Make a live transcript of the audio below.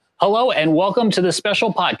Hello and welcome to the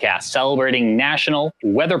special podcast celebrating National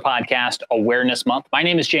Weather Podcast Awareness Month. My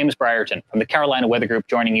name is James Brierton from the Carolina Weather Group,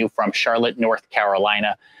 joining you from Charlotte, North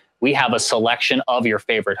Carolina. We have a selection of your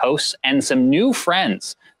favorite hosts and some new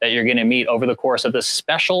friends that you're going to meet over the course of this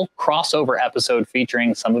special crossover episode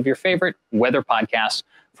featuring some of your favorite weather podcasts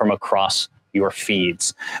from across your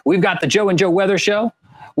feeds. We've got the Joe and Joe Weather Show.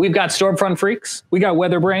 We've got Stormfront Freaks. We got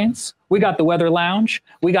Weather Brains. We got the Weather Lounge.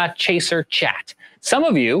 We got Chaser Chat. Some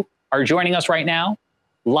of you are joining us right now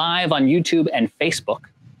live on YouTube and Facebook.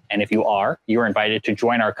 And if you are, you're invited to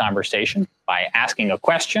join our conversation by asking a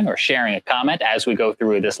question or sharing a comment as we go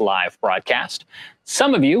through this live broadcast.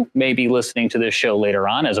 Some of you may be listening to this show later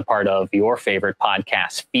on as a part of your favorite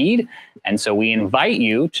podcast feed. And so we invite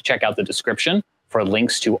you to check out the description for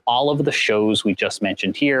links to all of the shows we just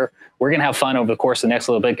mentioned here. We're going to have fun over the course of the next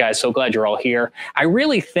little bit, guys. So glad you're all here. I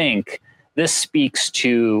really think this speaks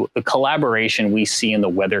to the collaboration we see in the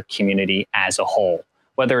weather community as a whole.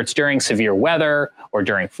 Whether it's during severe weather or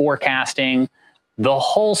during forecasting, the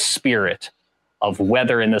whole spirit of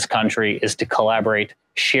weather in this country is to collaborate,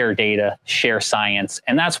 share data, share science.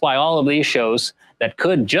 And that's why all of these shows that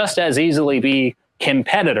could just as easily be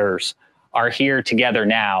competitors are here together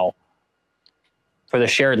now for the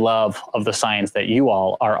shared love of the science that you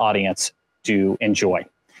all, our audience, do enjoy.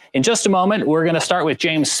 In just a moment, we're going to start with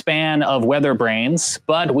James Spann of Weather Brains,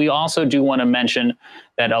 but we also do want to mention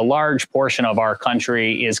that a large portion of our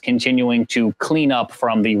country is continuing to clean up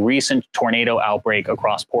from the recent tornado outbreak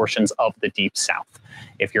across portions of the Deep South.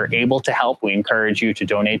 If you're able to help, we encourage you to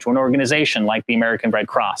donate to an organization like the American Red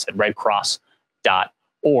Cross at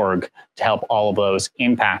redcross.org to help all of those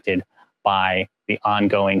impacted by the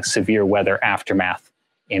ongoing severe weather aftermath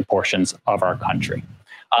in portions of our country.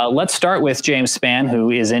 Let's start with James Spann, who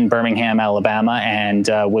is in Birmingham, Alabama, and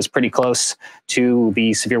was pretty close to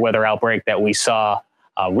the severe weather outbreak that we saw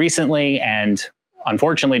recently. And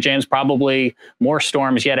unfortunately, James, probably more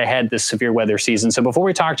storms yet ahead this severe weather season. So before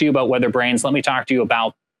we talk to you about Weather Brains, let me talk to you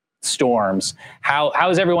about storms. How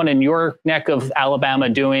is everyone in your neck of Alabama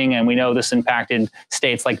doing? And we know this impacted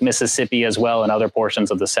states like Mississippi as well and other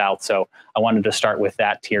portions of the South. So I wanted to start with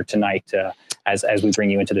that here tonight as we bring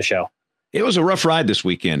you into the show. It was a rough ride this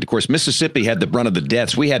weekend. Of course, Mississippi had the brunt of the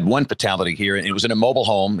deaths. We had one fatality here, and it was in a mobile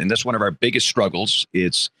home, and that's one of our biggest struggles.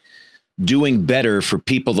 It's doing better for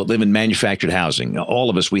people that live in manufactured housing. All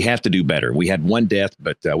of us, we have to do better. We had one death,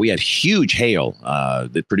 but we had huge hail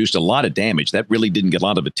that produced a lot of damage. That really didn't get a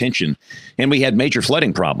lot of attention, and we had major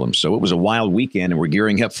flooding problems. So it was a wild weekend, and we're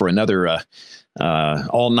gearing up for another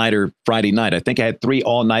all-nighter Friday night. I think I had 3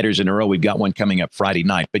 all-nighters in a row. We've got one coming up Friday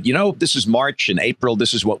night. But, you know, this is March and April.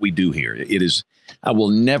 This is what we do here. It is, I will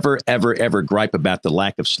never, ever, ever gripe about the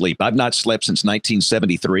lack of sleep. I've not slept since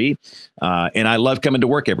 1973, and I love coming to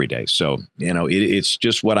work every day. So, you know, it's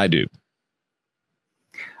just what I do.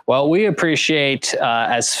 Well, we appreciate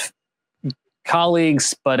as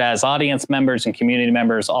colleagues, but as audience members and community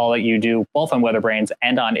members, all that you do, both on Weather Brains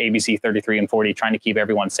and on ABC 33 and 40, trying to keep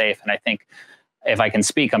everyone safe. And I think if I can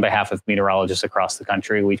speak on behalf of meteorologists across the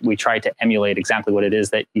country, we try to emulate exactly what it is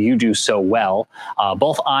that you do so well,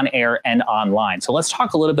 both on air and online. So let's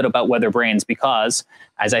talk a little bit about Weather Brains, because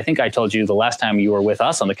as I think I told you the last time you were with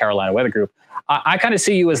us on the Carolina Weather Group, I kind of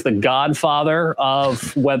see you as the godfather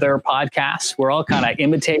of weather podcasts. We're all kind of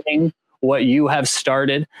imitating what you have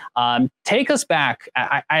started. Take us back.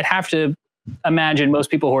 I'd have to imagine most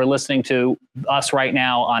people who are listening to us right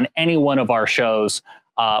now on any one of our shows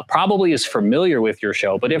probably is familiar with your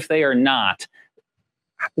show. But if they are not,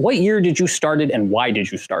 what year did you start it and why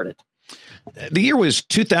did you start it? The year was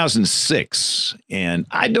 2006, and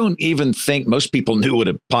I don't even think most people knew what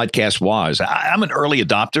a podcast was. I'm an early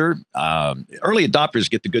adopter. Early adopters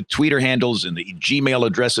get the good Twitter handles and the Gmail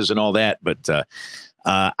addresses and all that, but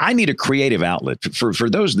I need a creative outlet. For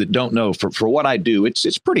those that don't know, for what I do,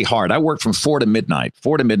 it's pretty hard. I work from 4 to midnight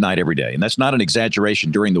every day. And that's not an exaggeration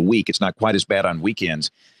during the week. It's not quite as bad on weekends.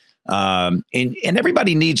 And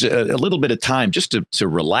everybody needs a little bit of time just to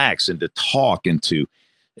relax and to talk and to,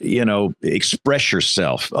 you know, express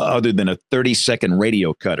yourself other than a 30-second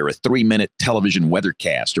radio cut or a 3-minute television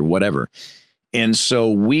weathercast or whatever. And so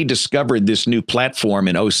we discovered this new platform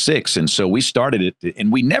in 2006. And so we started it, and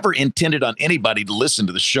we never intended on anybody to listen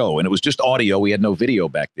to the show. And it was just audio. We had no video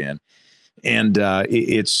back then. And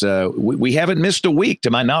we haven't missed a week to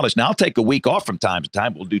my knowledge. Now I'll take a week off from time to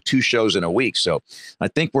time. We'll do 2 shows in a week. So I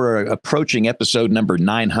think we're approaching episode number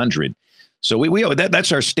 900. So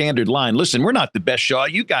that's our standard line. Listen, we're not the best show.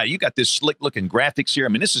 You got this slick looking graphics here. I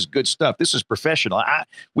mean, this is good stuff. This is professional.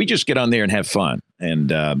 We just get on there and have fun.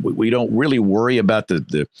 And we don't really worry about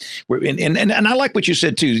and I like what you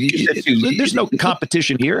said too. There's no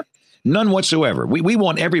competition here. None whatsoever. We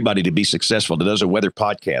want everybody to be successful that does a weather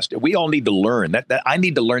podcast. We all need to learn that I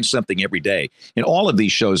need to learn something every day. And all of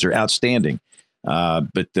these shows are outstanding.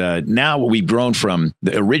 But now we've grown from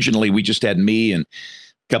originally we just had me and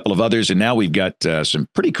a couple of others. And now we've got some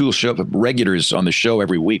pretty cool regulars on the show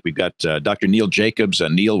every week. We've got Dr. Neil Jacobs.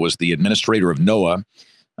 Neil was the administrator of NOAA.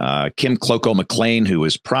 Kim Cloko-McLean, who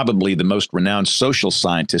is probably the most renowned social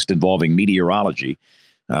scientist involving meteorology.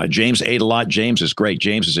 James ate a lot. James is great.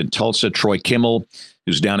 James is in Tulsa. Troy Kimmel,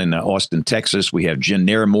 who's down in Austin, Texas. We have Jen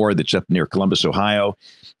Naramore, that's up near Columbus, Ohio.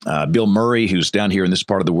 Bill Murray, who's down here in this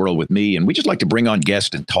part of the world with me. And we just like to bring on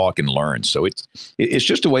guests and talk and learn. So it's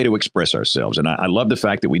just a way to express ourselves. And I love the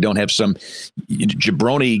fact that we don't have some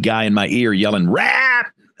jabroni guy in my ear yelling,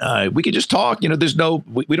 rap. We could just talk. We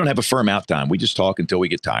don't have a firm out time. We just talk until we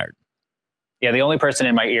get tired. Yeah, the only person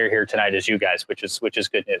in my ear here tonight is you guys, which is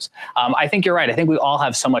good news. I think you're right. I think we all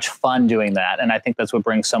have so much fun doing that, and I think that's what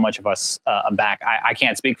brings so much of us back. I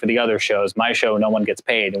can't speak for the other shows. My show, no one gets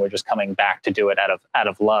paid, and we're just coming back to do it out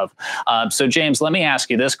of love. So, James, let me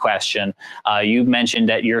ask you this question. You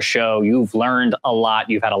mentioned at your show you've learned a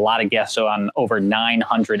lot. You've had a lot of guests on over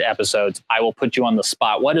 900 episodes. I will put you on the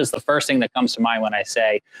spot. What is the first thing that comes to mind when I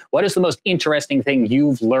say, what is the most interesting thing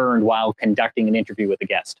you've learned while conducting an interview with a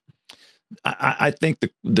guest? I think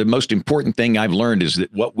the most important thing I've learned is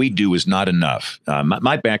that what we do is not enough.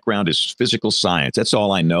 My background is physical science. That's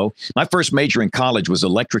all I know. My first major in college was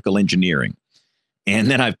electrical engineering. And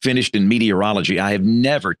then I finished in meteorology. I have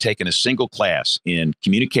never taken a single class in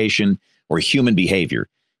communication or human behavior.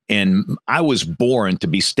 And I was born to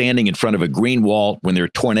be standing in front of a green wall when there are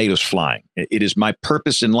tornadoes flying. It is my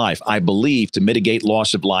purpose in life, I believe, to mitigate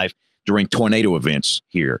loss of life during tornado events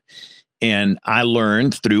here. And I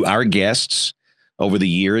learned through our guests over the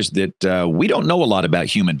years that we don't know a lot about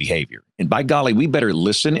human behavior. And by golly, we better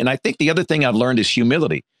listen. And I think the other thing I've learned is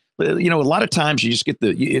humility. A lot of times you just get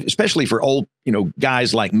especially for old,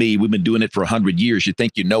 guys like me, we've been doing it for 100 years. You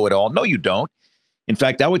think you know it all. No, you don't. In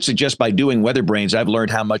fact, I would suggest by doing Weather Brains, I've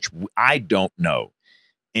learned how much I don't know.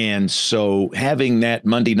 And so having that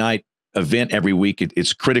Monday night event every week,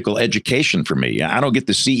 it's critical education for me. I don't get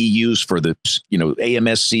the CEUs for the,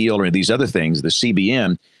 AMS SEAL or these other things, the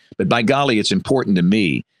CBN, but by golly, it's important to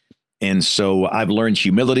me. And so I've learned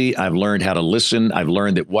humility. I've learned how to listen. I've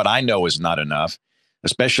learned that what I know is not enough,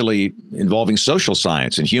 especially involving social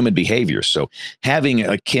science and human behavior. So having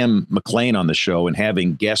a Kim McLean on the show and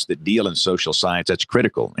having guests that deal in social science, that's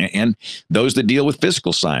critical. And those that deal with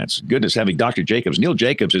physical science, goodness, having Dr. Jacobs. Neil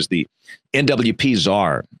Jacobs is the NWP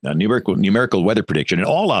czar, numerical weather prediction. And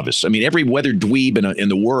all of us, every weather dweeb in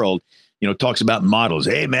the world, talks about models.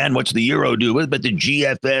 Hey, man, what's the Euro do? What about the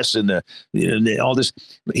GFS and all this?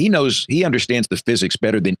 He understands the physics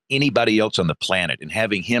better than anybody else on the planet. And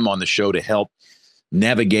having him on the show to help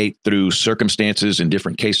navigate through circumstances and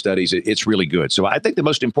different case studies, it's really good. So I think the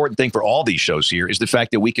most important thing for all these shows here is the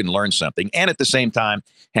fact that we can learn something and at the same time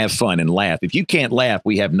have fun and laugh. If you can't laugh,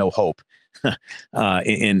 we have no hope.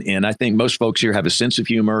 And I think most folks here have a sense of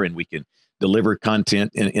humor and we can deliver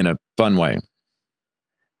content in a fun way.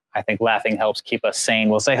 I think laughing helps keep us sane.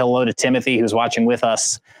 We'll say hello to Timothy, who's watching with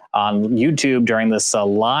us on YouTube during this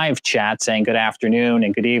live chat, saying good afternoon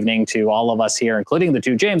and good evening to all of us here, including the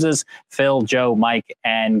two Jameses, Phil, Joe, Mike,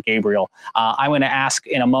 and Gabriel. I'm going to ask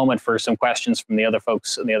in a moment for some questions from the other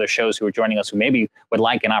folks in the other shows who are joining us who maybe would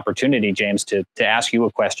like an opportunity, James, to ask you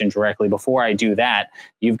a question directly. Before I do that,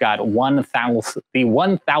 you've got the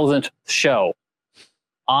 1,000th show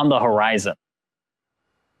on the horizon.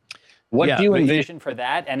 What do you envision for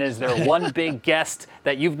that? And is there one big guest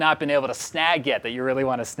that you've not been able to snag yet that you really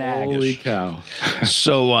want to snag? Holy cow.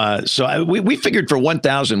 We figured for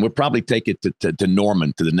 1,000, we'll probably take it to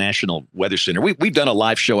Norman, to the National Weather Center. We've done a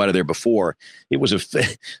live show out of there before. It was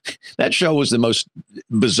that show was the most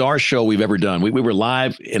bizarre show we've ever done. We were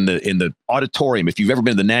live in the auditorium. If you've ever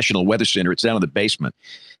been to the National Weather Center, it's down in the basement.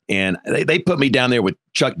 And they put me down there with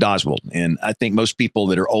Chuck Doswell. And I think most people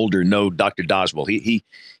that are older know Dr. Doswell.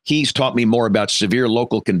 He's taught me more about severe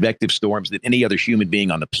local convective storms than any other human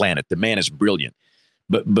being on the planet. The man is brilliant.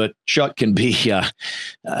 But Chuck can be, he's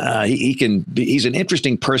an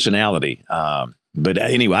interesting personality. But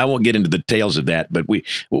anyway, I won't get into the details of that. But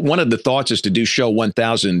one of the thoughts is to do show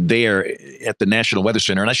 1,000 there at the National Weather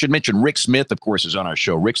Center. And I should mention Rick Smith, of course, is on our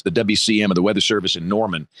show. Rick's the WCM of the Weather Service in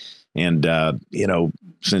Norman. And,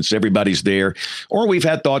 since everybody's there, or we've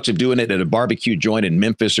had thoughts of doing it at a barbecue joint in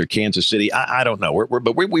Memphis or Kansas City. I don't know.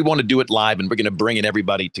 But we want to do it live, and we're going to bring in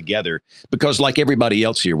everybody together because like everybody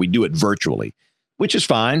else here, we do it virtually. which is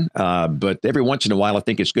fine. But every once in a while, I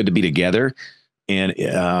think it's good to be together. And,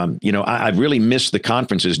 I've really missed the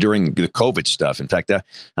conferences during the COVID stuff. In fact,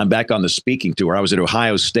 I'm back on the speaking tour. I was at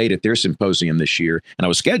Ohio State at their symposium this year, and I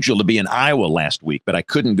was scheduled to be in Iowa last week, but I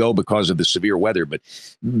couldn't go because of the severe weather. But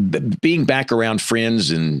being back around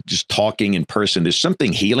friends and just talking in person, there's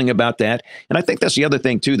something healing about that. And I think that's the other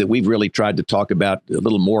thing, too, that we've really tried to talk about a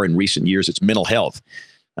little more in recent years. It's mental health.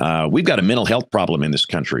 We've got a mental health problem in this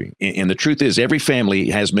country. And the truth is every family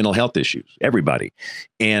has mental health issues, everybody.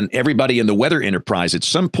 And everybody in the weather enterprise, at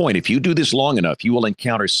some point, if you do this long enough, you will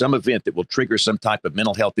encounter some event that will trigger some type of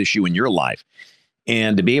mental health issue in your life.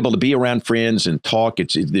 And to be able to be around friends and talk,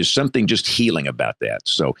 there's something just healing about that.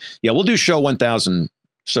 So, yeah, we'll do show 1000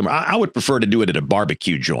 somewhere. I would prefer to do it at a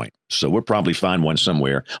barbecue joint. So we'll probably find one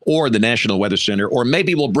somewhere, or the National Weather Center, or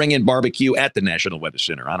maybe we'll bring in barbecue at the National Weather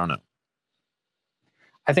Center. I don't know.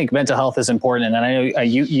 I think mental health is important. And I know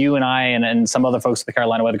you and I and some other folks at the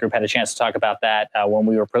Carolina Weather Group had a chance to talk about that when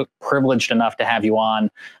we were privileged enough to have you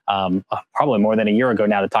on probably more than a year ago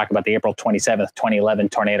now to talk about the April 27th, 2011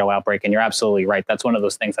 tornado outbreak. And you're absolutely right. That's one of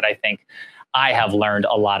those things that I think I have learned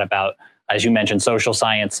a lot about, as you mentioned, social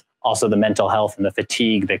science, also the mental health and the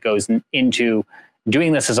fatigue that goes into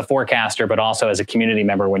doing this as a forecaster, but also as a community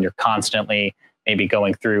member when you're constantly maybe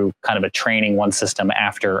going through kind of a training one system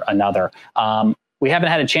after another. We haven't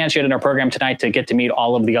had a chance yet in our program tonight to get to meet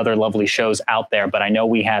all of the other lovely shows out there, but I know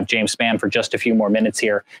we have James Spann for just a few more minutes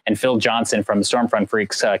here, and Phil Johnson from the Stormfront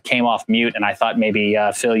Freaks came off mute, and I thought maybe,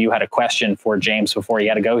 Phil, you had a question for James before you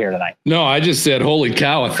had to go here tonight. No, I just said, holy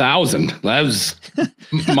cow, 1,000. That was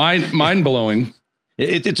mind-blowing.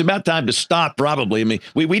 It's about time to stop, probably. I mean,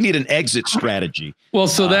 we need an exit strategy. Well,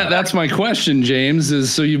 so that's my question, James,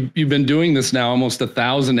 is so you've been doing this now almost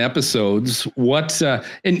 1,000 episodes. What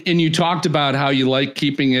and you talked about how you like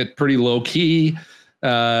keeping it pretty low key,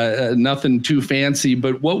 nothing too fancy.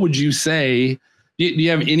 But what would you say? Do you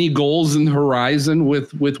have any goals in the horizon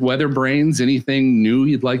with Weather Brains? Anything new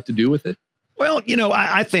you'd like to do with it? Well,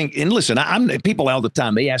 I think, and listen, I'm people all the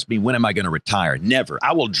time, they ask me, when am I going to retire? Never.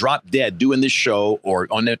 I will drop dead doing this show or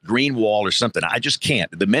on that green wall or something. I just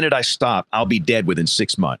can't. The minute I stop, I'll be dead within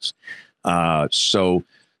 6 months. So,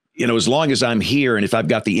 as long as I'm here and if I've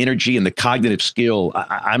got the energy and the cognitive skill,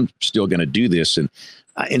 I'm still going to do this. And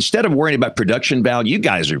instead of worrying about production value, you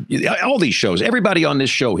guys are, all these shows, everybody on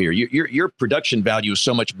this show here, your production value is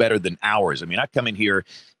so much better than ours. I mean, I come in here,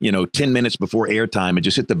 10 minutes before airtime and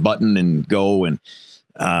just hit the button and go. And,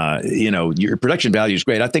 your production value is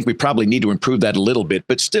great. I think we probably need to improve that a little bit.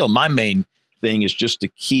 But still, my main thing is just to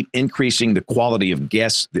keep increasing the quality of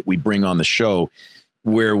guests that we bring on the show,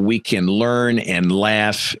 where we can learn and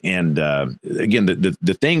laugh. And again,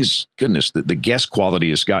 the things, goodness, the guest quality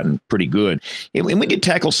has gotten pretty good. And we can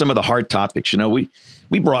tackle some of the hard topics.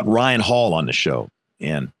 We brought Ryan Hall on the show,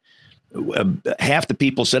 and half the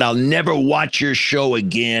people said, I'll never watch your show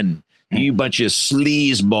again, you bunch of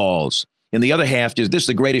sleazeballs. And the other half is, this is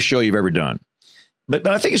the greatest show you've ever done. But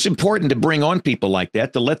I think it's important to bring on people like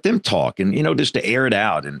that, to let them talk and, just to air it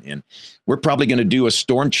out. And we're probably going to do a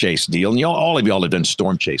Storm Chase deal. And all of y'all have done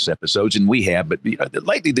Storm Chase episodes, and we have. But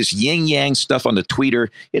lately, this yin-yang stuff on the tweeter,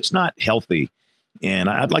 it's not healthy. And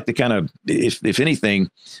I'd like to kind of, if anything,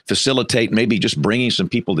 facilitate maybe just bringing some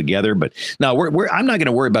people together. But no, I'm not going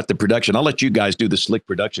to worry about the production. I'll let you guys do the slick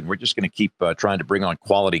production. We're just going to keep trying to bring on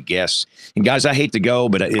quality guests. And guys, I hate to go,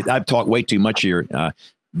 but I've talked way too much here.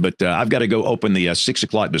 But I've got to go open the 6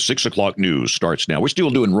 o'clock. The 6 o'clock news starts now. We're still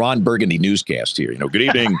doing Ron Burgundy newscast here. Good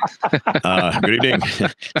evening. Good evening.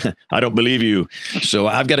 I don't believe you. So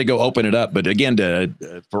I've got to go open it up. But again,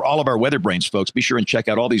 for all of our Weather Brains folks, be sure and check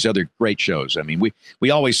out all these other great shows. I mean, we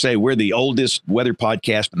always say we're the oldest weather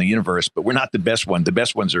podcast in the universe, but we're not the best one. The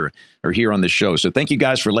best ones are here on the show. So thank you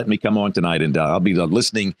guys for letting me come on tonight. And I'll be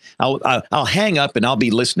listening. I'll hang up and I'll be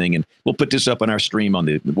listening. And we'll put this up on our stream on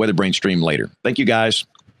the Weather Brain stream later. Thank you, guys.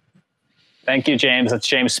 Thank you, James. That's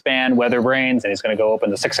James Spann, Weather Brains, and he's going to go open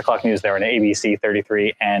the 6 o'clock news there on ABC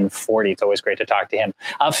 33 and 40. It's always great to talk to him.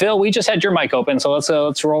 Phil, we just had your mic open, so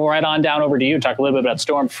let's roll right on down over to you. Talk a little bit about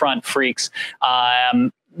Stormfront Freaks.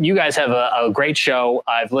 You guys have a great show.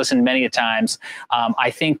 I've listened many a times. I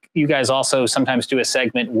think you guys also sometimes do a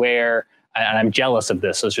segment where, and I'm jealous of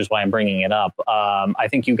this, which is why I'm bringing it up. I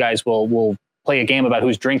think you guys will play a game about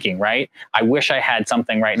who's drinking, right? I wish I had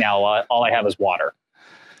something right now. All I have is water.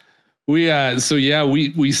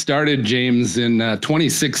 We started, James, in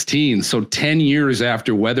 2016. So 10 years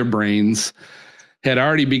after Weather Brains had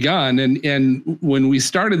already begun. And when we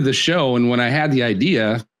started the show and when I had the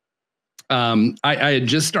idea, I had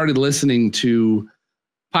just started listening to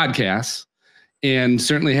podcasts. and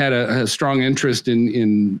certainly had a strong interest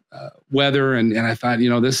in weather. And I thought,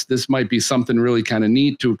 this might be something really kind of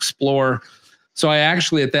neat to explore. So I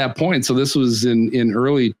actually, at that point, so this was in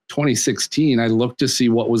early 2016, I looked to see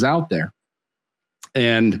what was out there.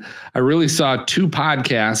 And I really saw 2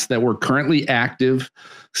 podcasts that were currently active,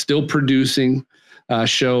 still producing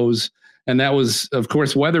shows. And that was, of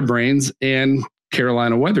course, Weather Brains and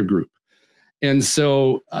Carolina Weather Group. And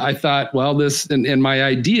so I thought, well, and my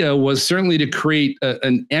idea was certainly to create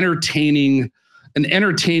an entertaining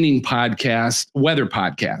podcast, weather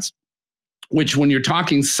podcast, which when you're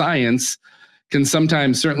talking science can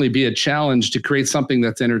sometimes certainly be a challenge to create something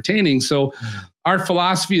that's entertaining. So our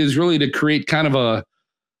philosophy is really to create kind of a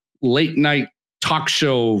late night talk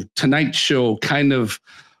show, Tonight Show kind of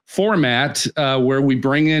format where we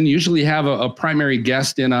bring in, usually have a primary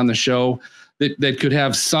guest in on the show that could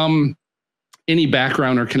have any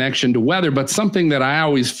background or connection to weather, but something that I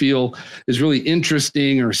always feel is really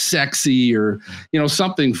interesting or sexy or,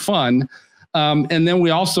 something fun. And then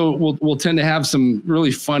we also will tend to have some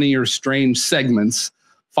really funny or strange segments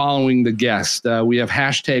following the guest. We have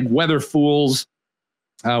hashtag Weather Fools.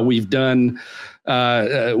 We've done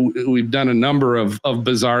a number of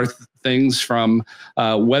bizarre things from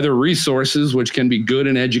weather resources, which can be good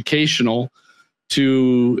and educational,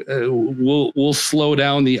 to we'll slow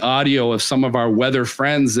down the audio of some of our weather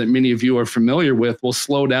friends that many of you are familiar with. We'll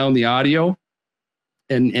slow down the audio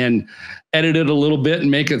and edit it a little bit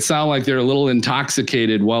and make it sound like they're a little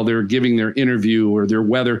intoxicated while they're giving their interview or their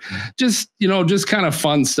weather. Just kind of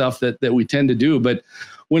fun stuff that we tend to do. But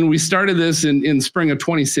when we started this in spring of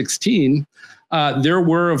 2016, there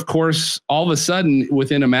were, of course, all of a sudden,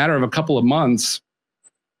 within a matter of a couple of months,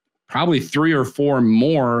 probably 3 or 4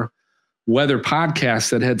 more weather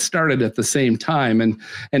podcasts that had started at the same time. And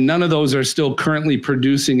none of those are still currently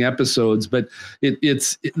producing episodes, but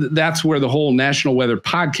that's where the whole National Weather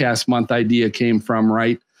Podcast Month idea came from,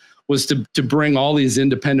 right? Was to bring all these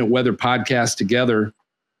independent weather podcasts together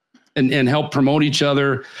and help promote each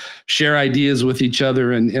other, share ideas with each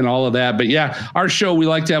other and all of that. But yeah, our show, we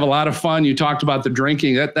like to have a lot of fun. You talked about the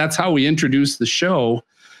drinking. That's how we introduce the show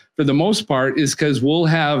for the most part, is because we'll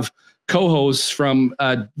have co-hosts from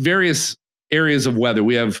various areas of weather.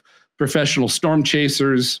 We have professional storm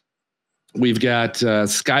chasers. We've got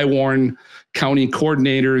Skywarn County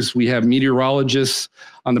coordinators. We have meteorologists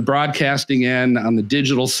on the broadcasting end, on the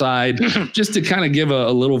digital side, just to kind of give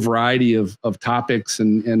a little variety of topics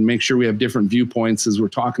and make sure we have different viewpoints as we're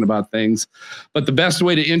talking about things. But the best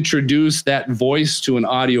way to introduce that voice to an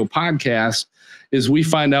audio podcast is we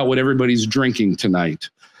find out what everybody's drinking tonight.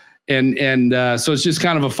 And so it's just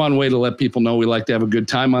kind of a fun way to let people know we like to have a good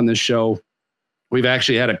time on this show. We've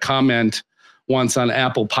actually had a comment once on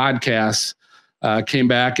Apple Podcasts, came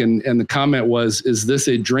back and the comment was, "Is this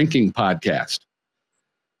a drinking podcast?"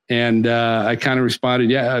 And I kind of responded,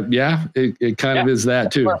 yeah, it kind of is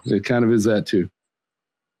that too. It kind of is that too.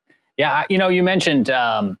 Yeah, you mentioned,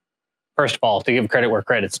 first of all, to give credit where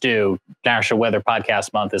credit's due, National Weather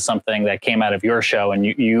Podcast Month is something that came out of your show, and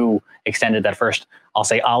you extended that first, I'll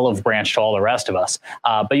say, olive branch to all the rest of us.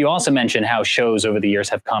 But you also mentioned how shows over the years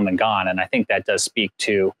have come and gone, and I think that does speak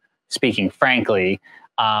to, speaking frankly,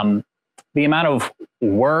 the amount of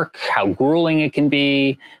work, how grueling it can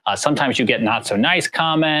be. Sometimes you get not so nice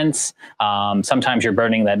comments. Sometimes you're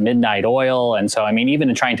burning that midnight oil. And so, I mean, even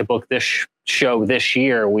in trying to book this show this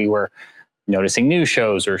year, we were noticing new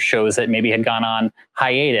shows or shows that maybe had gone on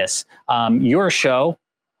hiatus. Your show,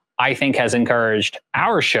 I think, has encouraged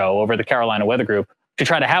our show over the Carolina Weather Group to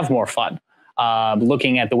try to have more fun,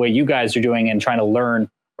 looking at the way you guys are doing and trying to learn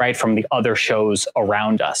right from the other shows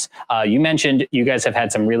around us. You mentioned you guys have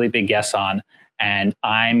had some really big guests on, and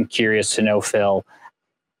I'm curious to know, Phil,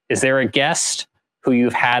 is there a guest who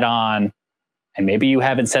you've had on, and maybe you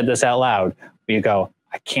haven't said this out loud, but you go,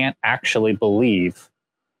 I can't actually believe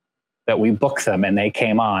that we booked them and they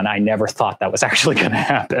came on. I never thought that was actually going to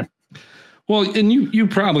happen. Well, and you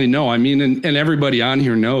probably know, I mean, and everybody on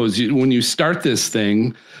here knows, when you start this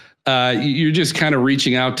thing, you're just kind of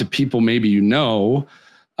reaching out to people maybe you know,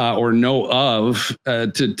 or know of,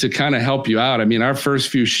 to kind of help you out. I mean, our first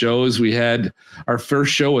few shows, we had our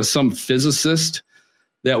first show with some physicist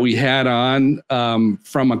that we had on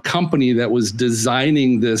from a company that was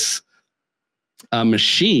designing this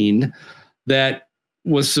machine that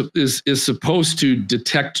is supposed to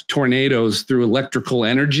detect tornadoes through electrical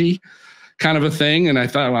energy, kind of a thing. And I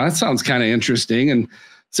thought, well, that sounds kind of interesting. And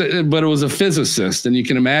so, but it was a physicist, and you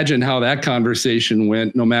can imagine how that conversation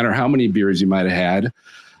went, no matter how many beers you might have had.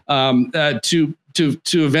 To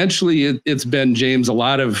eventually, it's been, James, a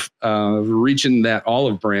lot of reaching that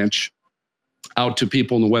olive branch out to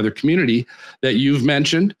people in the weather community that you've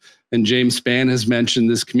mentioned. And James Spann has mentioned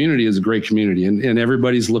this community is a great community, and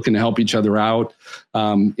everybody's looking to help each other out.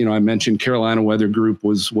 I mentioned Carolina Weather Group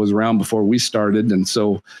was around before we started, and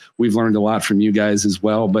so we've learned a lot from you guys as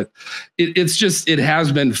well. But it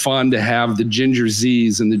has been fun to have the Ginger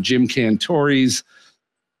Z's and the Jim Cantoris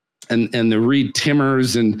and the Reed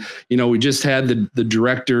Timmers, and we just had the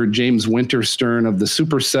director James Winterstern of the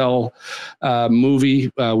Supercell movie.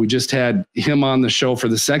 We just had him on the show for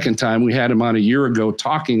the second time. We had him on a year ago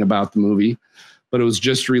talking about the movie, but it was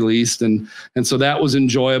just released, and so that was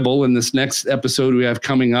enjoyable. And this next episode we have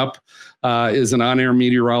coming up is an on-air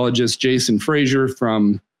meteorologist, Jason Frazier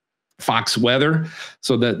from Fox Weather.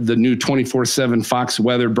 So that the new 24/7 Fox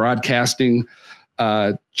Weather broadcasting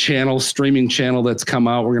streaming channel that's come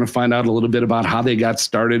out. We're going to find out a little bit about how they got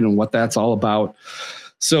started and what that's all about.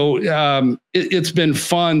 So it's been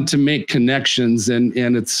fun to make connections, and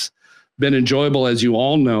it's been enjoyable, as you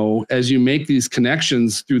all know, as you make these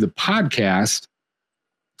connections through the podcast.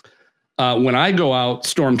 When I go out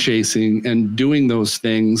storm chasing and doing those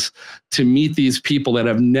things to meet these people that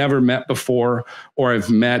I've never met before or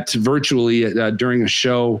I've met virtually during a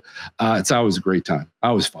show, it's always a great time.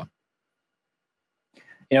 Always fun.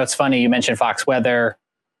 It's funny, you mentioned Fox Weather,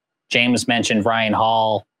 James mentioned Ryan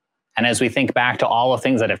Hall. And as we think back to all the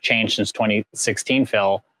things that have changed since 2016,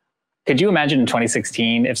 Phil, could you imagine in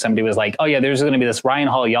 2016 if somebody was like, oh yeah, there's going to be this Ryan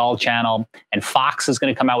Hall Y'all channel and Fox is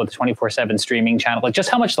going to come out with a 24/7 streaming channel? Like, just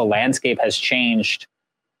how much the landscape has changed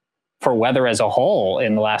for weather as a whole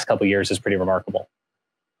in the last couple of years is pretty remarkable.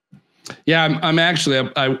 Yeah, I'm actually,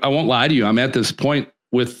 I won't lie to you. I'm at this point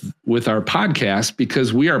with our podcast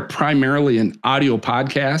because we are primarily an audio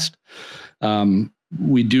podcast.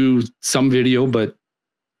 We do some video, but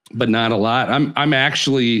not a lot. I'm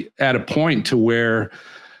actually at a point to where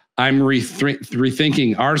I'm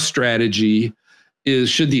rethinking our strategy.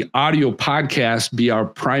 Should the audio podcast be our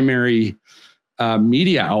primary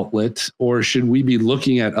media outlet, or should we be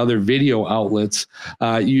looking at other video outlets?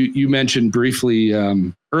 You mentioned briefly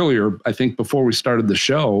earlier, I think before we started the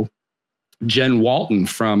show, Jen Walton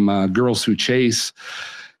from Girls Who Chase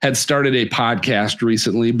had started a podcast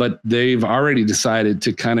recently, but they've already decided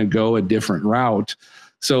to kind of go a different route.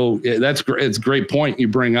 So it's a great point you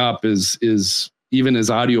bring up is even as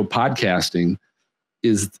audio podcasting,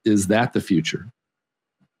 is that the future?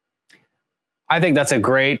 I think that's a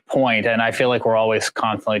great point, and I feel like we're always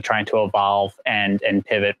constantly trying to evolve and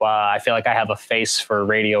pivot. Well, I feel like I have a face for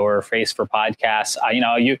radio or a face for podcasts.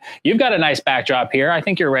 You've got a nice backdrop here. I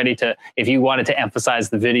think you're ready to, if you wanted to emphasize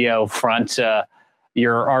the video front,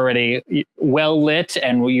 you're already well lit,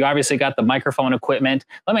 and you obviously got the microphone equipment.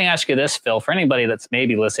 Let me ask you this, Phil, for anybody that's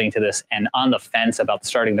maybe listening to this and on the fence about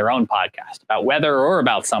starting their own podcast, about weather or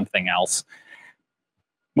about something else.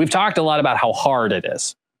 We've talked a lot about how hard it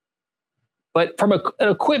is. But from an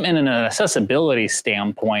equipment and an accessibility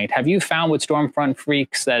standpoint, have you found with Stormfront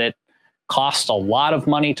Freaks that it costs a lot of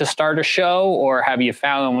money to start a show, or have you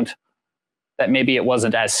found that maybe it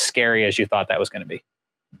wasn't as scary as you thought that was going to be?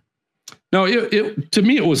 No, to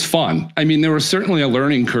me, it was fun. I mean, there was certainly a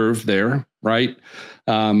learning curve there, right?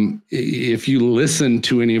 If you listen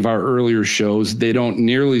to any of our earlier shows, they don't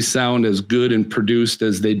nearly sound as good and produced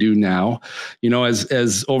as they do now.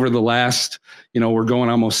 As over the last, we're going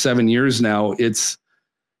almost 7 years now, it's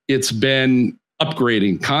been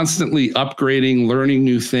upgrading, constantly upgrading, learning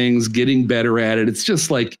new things, getting better at it. It's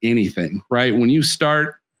just like anything, right? When you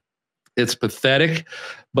start, it's pathetic,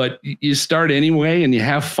 but you start anyway and you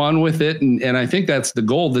have fun with it. And I think that's the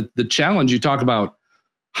goal. The challenge, you talk about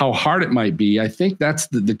how hard it might be. I think that's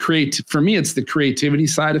for me, it's the creativity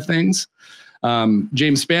side of things.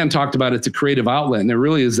 James Spann talked about it's a creative outlet, and there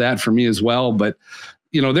really is that for me as well. But,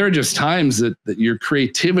 there are just times that your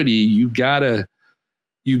creativity, you gotta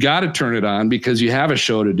turn it on because you have a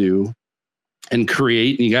show to do and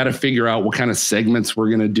create, and you got to figure out what kind of segments we're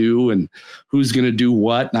going to do and who's going to do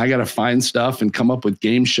what. And I got to find stuff and come up with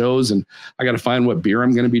game shows, and I got to find what beer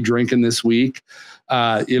I'm going to be drinking this week.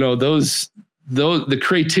 The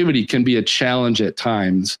creativity can be a challenge at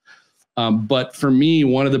times. But for me,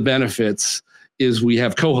 one of the benefits is we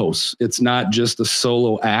have co-hosts. It's not just a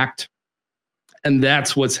solo act. And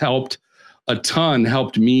that's what's helped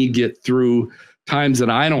me get through times that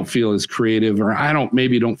I don't feel as creative, or I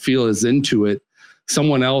don't feel as into it.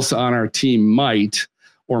 Someone else on our team might,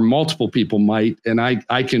 or multiple people might, and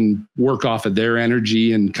I can work off of their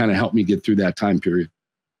energy and kind of help me get through that time period.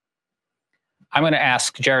 I'm going to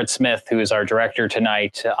ask Jared Smith, who is our director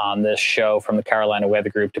tonight on this show from the Carolina Weather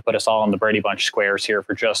Group, to put us all in the Brady Bunch squares here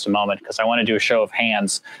for just a moment, because I want to do a show of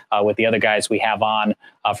hands with the other guys we have on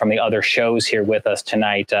from the other shows here with us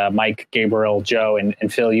tonight, Mike, Gabriel, Joe,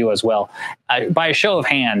 and Phil, you as well. By a show of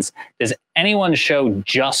hands, does anyone's show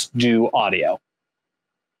just do audio?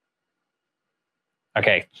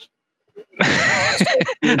 Okay.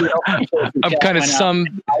 I'm kind of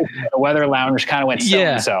some. The Weather Lounge kind of went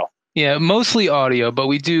so. Yeah, mostly audio, but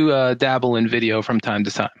we do dabble in video from time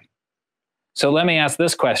to time. So let me ask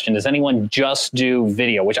this question. Does anyone just do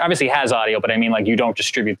video, which obviously has audio, but I mean, like, you don't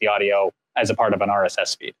distribute the audio as a part of an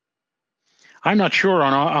RSS feed? I'm not sure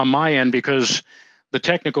on my end, because the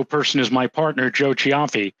technical person is my partner, Joe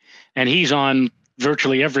Chiaffi, and he's on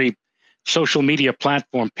virtually every social media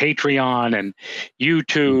platform, Patreon and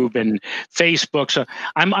YouTube and Facebook. So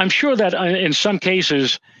I'm sure that in some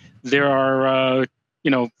cases there are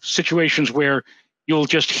situations where you'll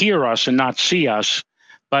just hear us and not see us.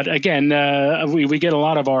 But again, we get a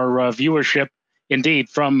lot of our viewership indeed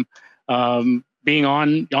from being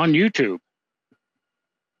on YouTube.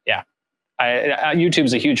 Yeah. YouTube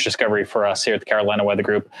is a huge discovery for us here at the Carolina Weather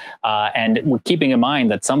Group. And we're keeping in mind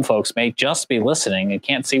that some folks may just be listening and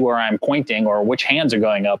can't see where I'm pointing or which hands are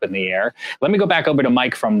going up in the air. Let me go back over to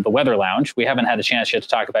Mike from the Weather Lounge. We haven't had a chance yet to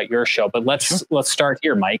talk about your show, but let's start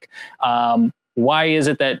here, Mike. Why is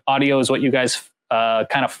it that audio is what you guys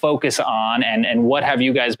kind of focus on, and what have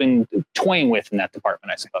you guys been toying with in that department,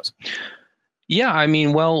 I suppose? Yeah, I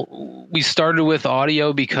mean, well, we started with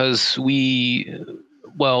audio because the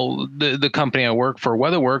company I work for,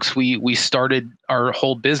 WeatherWorks, we started our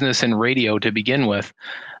whole business in radio to begin with.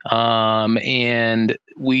 And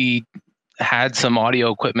we had some audio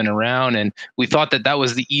equipment around, and we thought that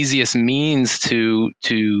was the easiest means to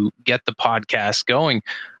get the podcast going.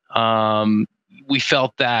 We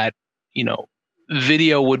felt that,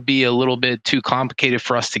 video would be a little bit too complicated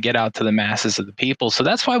for us to get out to the masses of the people. So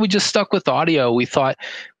that's why we just stuck with audio. We thought,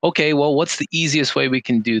 okay, well, what's the easiest way we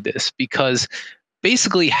can do this? Because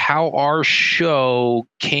basically how our show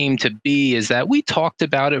came to be is that we talked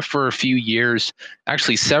about it for a few years,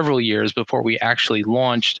 actually several years before we actually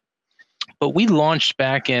launched. But we launched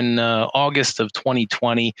back in August of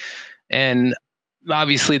 2020. And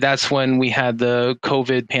obviously that's when we had the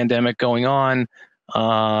COVID pandemic going on.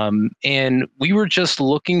 And we were just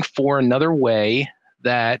looking for another way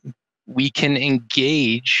that we can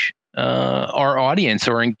engage our audience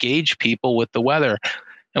or engage people with the weather.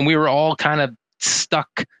 And we were all kind of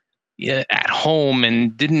stuck at home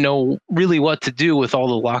and didn't know really what to do with all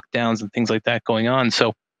the lockdowns and things like that going on.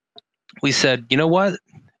 So we said, you know what,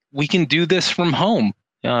 we can do this from home.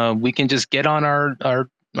 We can just get on our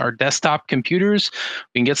desktop computers,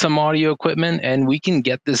 we can get some audio equipment, and we can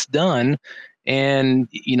get this done. And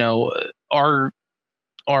our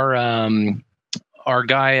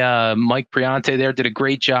guy Mike Priante there did a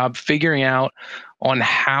great job figuring out on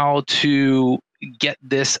how to get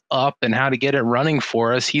this up and how to get it running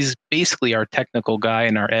for us. He's basically our technical guy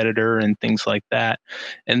and our editor and things like that.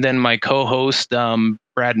 And then my co-host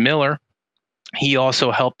Brad Miller, he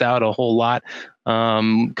also helped out a whole lot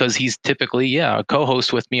because he's typically a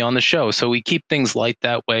co-host with me on the show. So we keep things light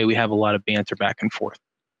that way. We have a lot of banter back and forth.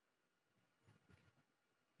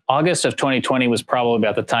 August of 2020 was probably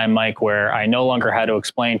about the time, Mike, where I no longer had to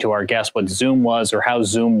explain to our guests what Zoom was or how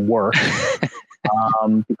Zoom worked.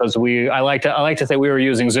 Because I like to say we were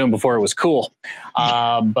using Zoom before it was cool.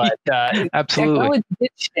 But absolutely, technology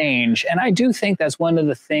did change. And I do think that's one of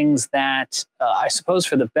the things that I suppose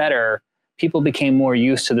for the better, people became more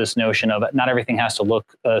used to this notion of not everything has to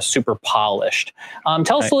look super polished.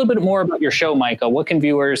 Tell us a little bit more about your show, Micah. What can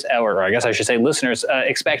viewers, or I guess I should say listeners,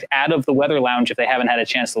 expect out of the Weather Lounge if they haven't had a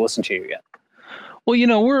chance to listen to you yet? Well,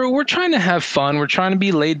 we're trying to have fun. We're trying to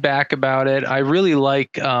be laid back about it. I really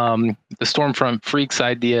like the Stormfront Freaks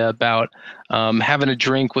idea about having a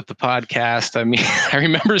drink with the podcast. I mean, I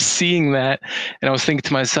remember seeing that and I was thinking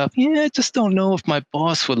to myself, I just don't know if my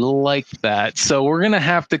boss would like that. So we're going to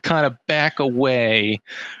have to kind of back away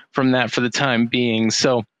from that for the time being.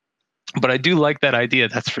 So, but I do like that idea,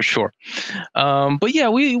 that's for sure. But yeah,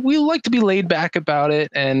 we like to be laid back about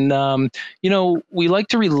it. And, we like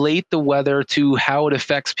to relate the weather to how it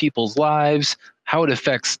affects people's lives, how it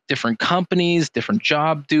affects different companies, different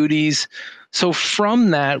job duties. So from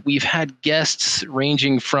that, we've had guests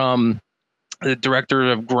ranging from the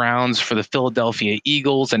director of grounds for the Philadelphia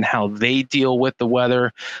Eagles and how they deal with the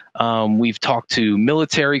weather. We've talked to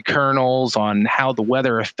military colonels on how the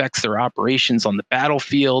weather affects their operations on the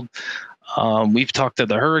battlefield. We've talked to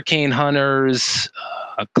the hurricane hunters,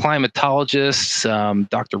 climatologists,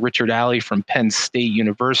 Dr. Richard Alley from Penn State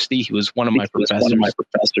University. He was one of my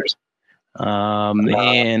professors.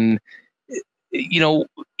 And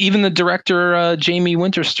even the director, Jamie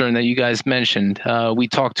Winterstern, that you guys mentioned, we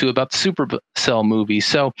talked to about the Supercell movie.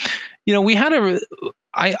 So, we had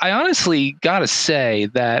I honestly got to say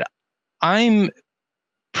that I'm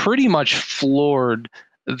pretty much floored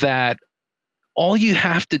that all you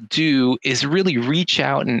have to do is really reach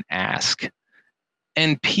out and ask.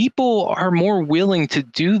 And people are more willing to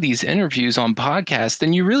do these interviews on podcasts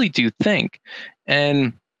than you really do think.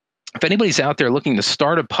 And if anybody's out there looking to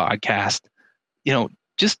start a podcast,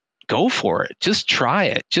 just go for it. Just try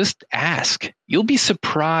it. Just ask. You'll be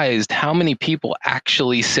surprised how many people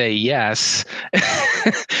actually say yes.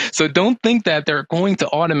 So don't think that they're going to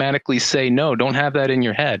automatically say no. Don't have that in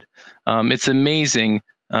your head. It's amazing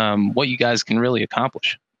what you guys can really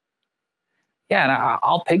accomplish. Yeah, and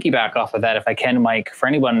I'll piggyback off of that if I can, Mike. For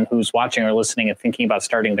anyone who's watching or listening and thinking about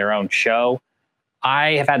starting their own show,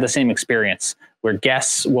 I have had the same experience where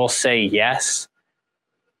guests will say yes.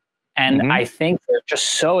 And I think they're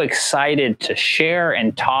just so excited to share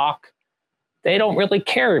and talk. They don't really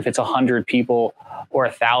care if it's 100 people or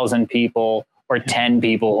 1,000 people or 10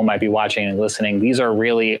 people who might be watching and listening. These are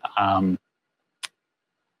really,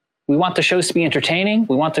 we want the shows to be entertaining.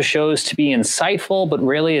 We want the shows to be insightful, but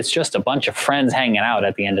really it's just a bunch of friends hanging out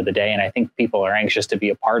at the end of the day. And I think people are anxious to be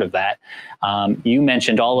a part of that. You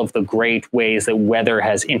mentioned all of the great ways that weather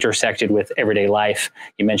has intersected with everyday life.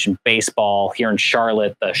 You mentioned baseball here in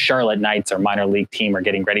Charlotte. The Charlotte Knights, our minor league team, are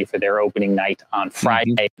getting ready for their opening night on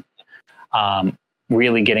Friday.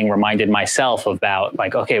 Really getting reminded myself about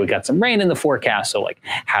okay, we got some rain in the forecast. So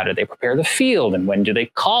how do they prepare the field and when do they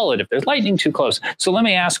call it if there's lightning too close? So let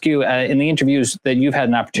me ask you, in the interviews that you've had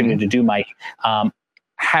an opportunity to do, Mike,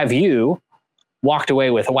 have you walked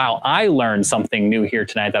away with, wow, I learned something new here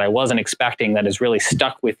tonight that I wasn't expecting, that has really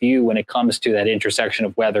stuck with you when it comes to that intersection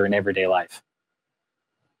of weather and everyday life?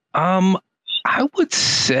 I would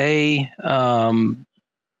say the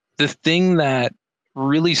thing that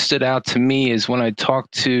really stood out to me is when I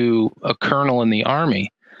talked to a colonel in the Army,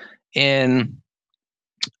 and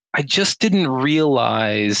I just didn't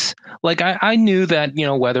realize, I knew that,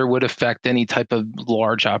 weather would affect any type of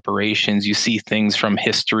large operations. You see things from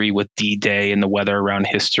history with D-Day and the weather around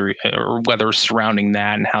history, or weather surrounding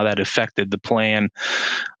that and how that affected the plan.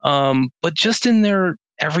 But just in their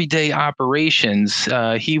everyday operations,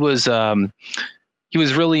 he was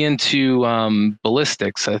really into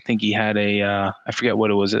ballistics. I think he had I forget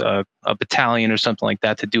what it was, a battalion or something like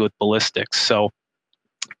that to do with ballistics. So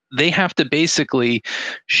they have to basically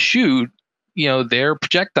shoot, their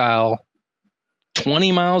projectile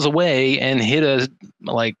 20 miles away and hit a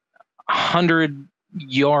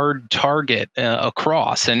 100-yard target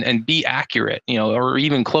across and be accurate, or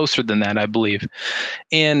even closer than that, I believe.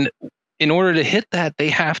 And in order to hit that, they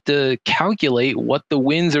have to calculate what the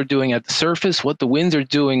winds are doing at the surface, what the winds are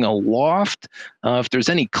doing aloft, if there's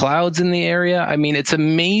any clouds in the area. I mean, it's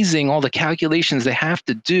amazing all the calculations they have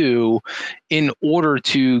to do in order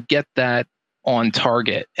to get that on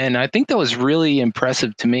target. And I think that was really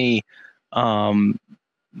impressive to me, that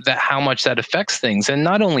how much that affects things. And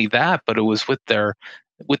not only that, but it was with their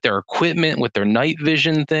equipment, with their night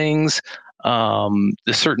vision things.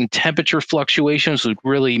 The certain temperature fluctuations would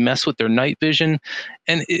really mess with their night vision.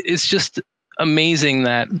 And it's just amazing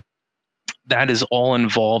that is all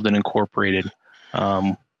involved and incorporated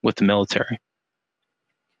with the military.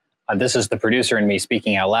 This is the producer and me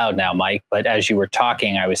speaking out loud now, Mike. But as you were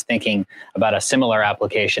talking, I was thinking about a similar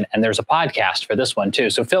application, and there's a podcast for this one too.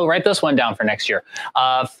 So Phil, write this one down for next year.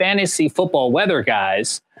 Fantasy football weather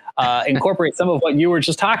guys incorporate some of what you were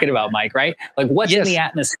just talking about, Mike, right? What's in the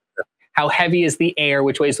atmosphere? How heavy is the air?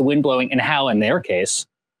 Which way is the wind blowing? And how, in their case,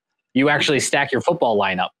 you actually stack your football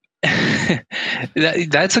lineup.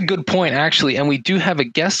 That's a good point, actually. And we do have a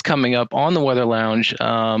guest coming up on the Weather Lounge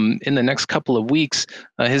in the next couple of weeks.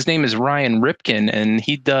 His name is Ryan Ripken, and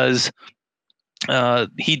he does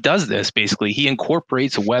this basically. He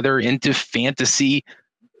incorporates weather into fantasy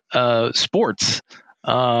sports.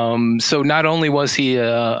 So not only was he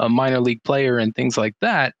a minor league player and things like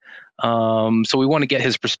that, so we want to get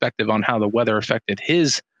his perspective on how the weather affected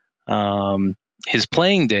his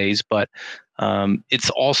playing days, but it's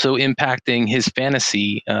also impacting his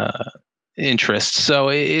fantasy interests. So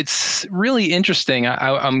it's really interesting.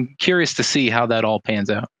 I'm curious to see how that all pans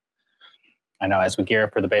out. I know, as we gear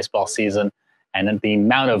up for the baseball season and the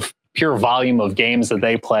amount of pure volume of games that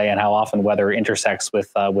they play and how often weather intersects with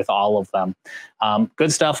all of them.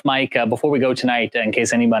 Good stuff, Mike. Before we go tonight, in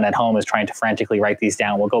case anyone at home is trying to frantically write these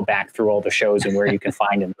down, we'll go back through all the shows and where you can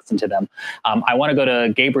find and listen to them. I want to go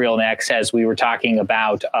to Gabriel next, as we were talking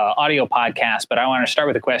about audio podcasts, but I want to start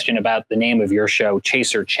with a question about the name of your show,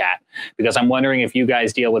 Chaser Chat, because I'm wondering if you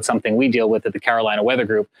guys deal with something we deal with at the Carolina Weather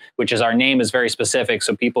Group, which is our name is very specific.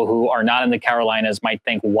 So people who are not in the Carolinas might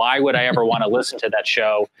think, why would I ever want to listen to that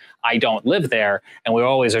show? I don't live there. And we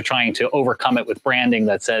always are trying to overcome it with branding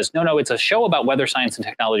that says, no, it's a show about weather science and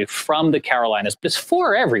technology from the Carolinas, but it's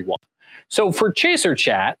for everyone. So for Chaser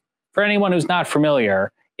Chat, for anyone who's not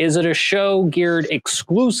familiar, is it a show geared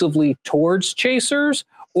exclusively towards chasers,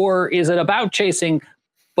 or is it about chasing,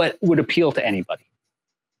 but would appeal to anybody?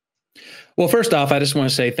 Well, first off, I just want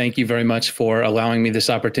to say thank you very much for allowing me this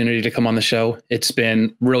opportunity to come on the show. It's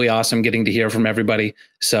been really awesome getting to hear from everybody.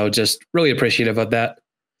 So just really appreciative of that.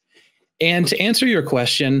 And to answer your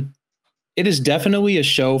question, it is definitely a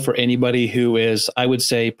show for anybody who is, I would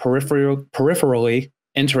say, peripherally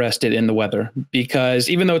interested in the weather, because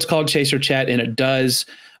even though it's called Chaser Chat and it does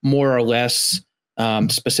more or less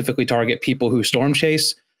specifically target people who storm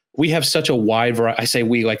chase, we have such a wide variety. I say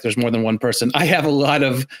we, like there's more than one person. I have a lot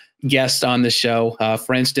of guests on the show.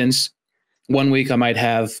 For instance, one week I might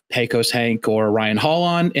have Pecos Hank or Ryan Hall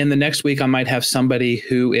on, and the next week I might have somebody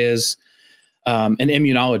who is an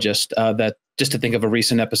immunologist. That just to think of a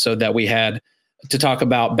recent episode that we had to talk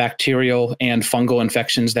about bacterial and fungal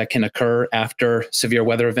infections that can occur after severe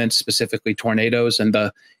weather events, specifically tornadoes and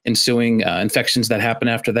the ensuing infections that happen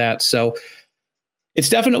after that. So it's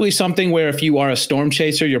definitely something where if you are a storm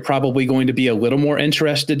chaser, you're probably going to be a little more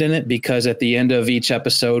interested in it, because at the end of each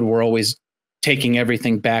episode, we're always taking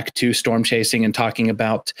everything back to storm chasing and talking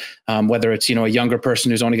about whether it's, a younger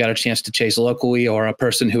person who's only got a chance to chase locally or a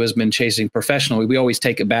person who has been chasing professionally. We always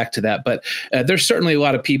take it back to that. But there's certainly a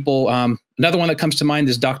lot of people. Another one that comes to mind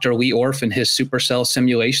is Dr. Lee Orff and his supercell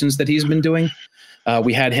simulations that he's been doing.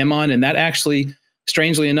 We had him on, and that actually,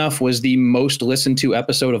 strangely enough, was the most listened to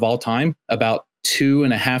episode of all time, about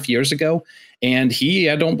 2.5 years ago. And he,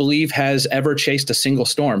 I don't believe, has ever chased a single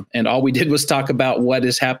storm. And all we did was talk about what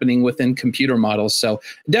is happening within computer models. So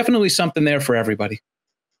definitely something there for everybody.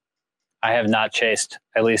 I have not chased,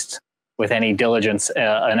 at least with any diligence,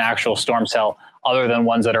 an actual storm cell other than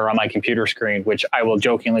ones that are on my computer screen, which I will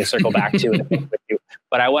jokingly circle back to with you.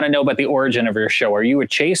 But I want to know about the origin of your show. Are you a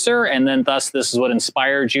chaser? And then thus this is what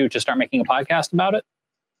inspired you to start making a podcast about it?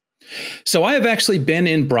 So I have actually been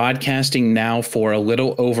in broadcasting now for a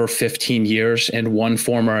little over 15 years in one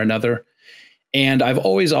form or another. And I've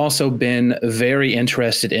always also been very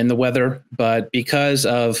interested in the weather, but because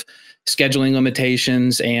of scheduling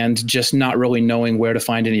limitations and just not really knowing where to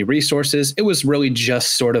find any resources, it was really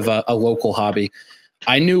just sort of a local hobby.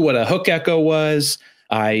 I knew what a hook echo was.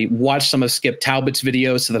 I watched some of Skip Talbot's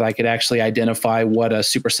videos so that I could actually identify what a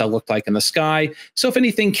supercell looked like in the sky. So if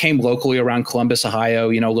anything came locally around Columbus,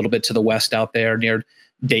 Ohio, a little bit to the west out there near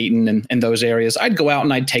Dayton and those areas, I'd go out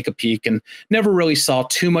and I'd take a peek, and never really saw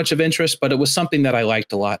too much of interest, but it was something that I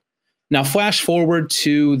liked a lot. Now, flash forward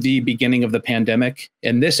to the beginning of the pandemic,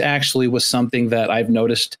 and this actually was something that I've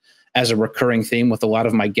noticed as a recurring theme with a lot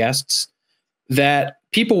of my guests, that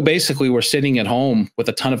people basically were sitting at home with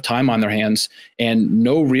a ton of time on their hands and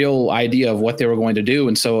no real idea of what they were going to do.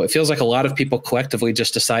 And so it feels like a lot of people collectively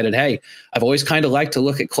just decided, hey, I've always kind of liked to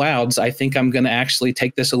look at clouds. I think I'm going to actually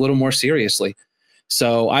take this a little more seriously.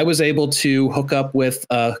 So I was able to hook up with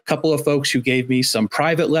a couple of folks who gave me some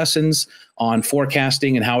private lessons on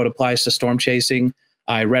forecasting and how it applies to storm chasing.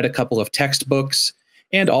 I read a couple of textbooks,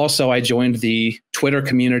 and also I joined the Twitter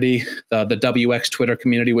community, the WX Twitter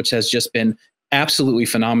community, which has just been absolutely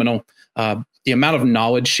phenomenal. The amount of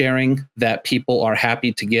knowledge sharing that people are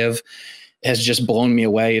happy to give has just blown me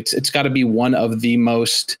away. It's got to be one of the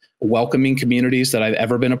most welcoming communities that I've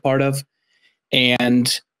ever been a part of.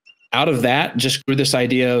 And out of that just grew this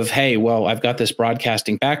idea of, hey, well, I've got this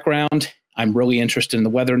broadcasting background. I'm really interested in the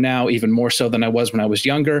weather now, even more so than I was when I was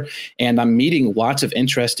younger. And I'm meeting lots of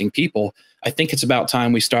interesting people. I think it's about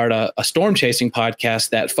time we start a storm chasing podcast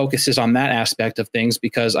that focuses on that aspect of things,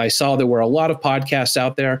 because I saw there were a lot of podcasts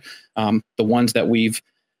out there, the ones that we've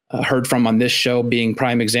heard from on this show being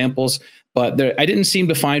prime examples. But I didn't seem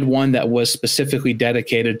to find one that was specifically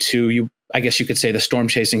dedicated to, I guess you could say, the storm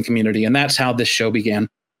chasing community. And that's how this show began.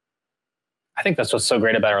 I think that's what's so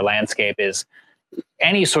great about our landscape is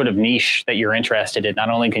any sort of niche that you're interested in, not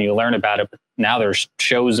only can you learn about it, but now there's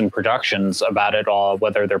shows and productions about it all,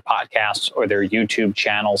 whether they're podcasts or their YouTube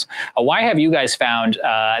channels. Why have you guys found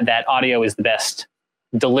that audio is the best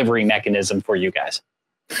delivery mechanism for you guys?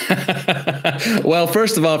 Well,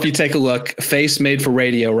 first of all, if you take a look, face made for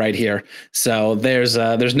radio right here. So there's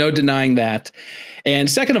no denying that. And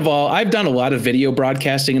second of all, I've done a lot of video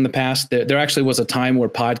broadcasting in the past. There actually was a time where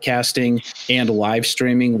podcasting and live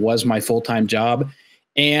streaming was my full-time job.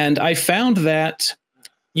 And I found that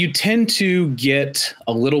you tend to get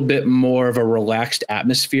a little bit more of a relaxed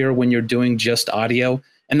atmosphere when you're doing just audio.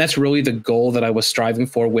 And that's really the goal that I was striving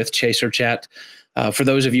for with Chaser Chat. For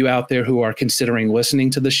those of you out there who are considering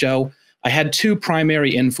listening to the show, I had two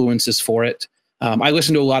primary influences for it. I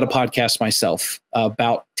listen to a lot of podcasts myself,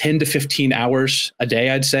 about 10 to 15 hours a day,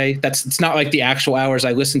 I'd say. It's not like the actual hours.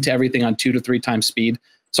 I listen to everything on 2 to 3 times speed.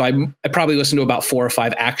 So I probably listen to about 4 or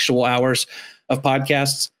 5 actual hours of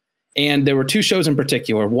podcasts. And there were 2 shows in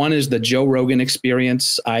particular. One is the Joe Rogan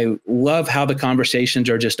Experience. I love how the conversations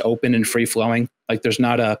are just open and free flowing. Like there's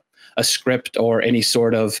not a script or any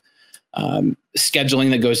sort of scheduling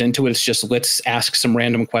that goes into it. It's just let's ask some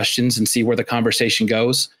random questions and see where the conversation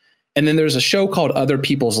goes. And then there's a show called Other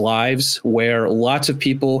People's Lives, where lots of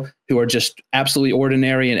people who are just absolutely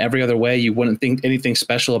ordinary in every other way, you wouldn't think anything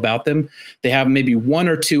special about them. They have maybe 1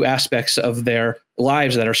 or 2 aspects of their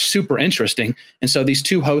lives that are super interesting. And so these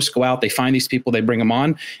 2 hosts go out, they find these people, they bring them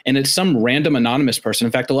on, and it's some random anonymous person.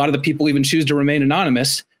 In fact, a lot of the people even choose to remain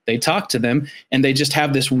anonymous. They talk to them and they just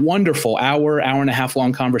have this wonderful hour and a half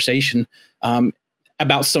long conversation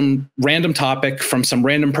about some random topic from some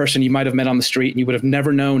random person you might have met on the street, and you would have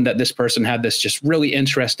never known that this person had this just really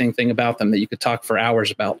interesting thing about them that you could talk for hours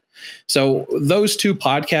about. So those 2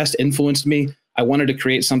 podcasts influenced me. I wanted to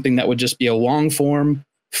create something that would just be a long form,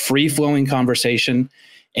 free flowing conversation.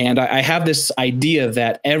 And I have this idea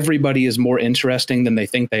that everybody is more interesting than they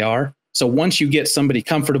think they are. So once you get somebody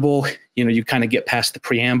comfortable, you kind of get past the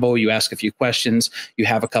preamble, you ask a few questions, you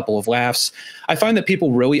have a couple of laughs. I find that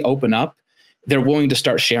people really open up. They're willing to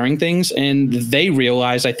start sharing things, and they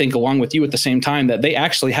realize, I think, along with you at the same time, that they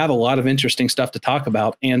actually have a lot of interesting stuff to talk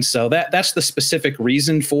about. And so that's the specific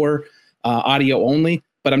reason for audio only,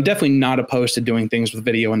 but I'm definitely not opposed to doing things with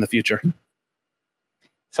video in the future.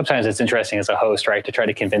 Sometimes it's interesting as a host, right, to try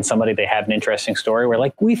to convince somebody they have an interesting story. We're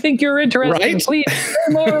like, we think you're interesting. Right? Please say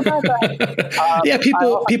more about that. Yeah,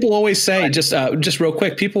 people always say, just real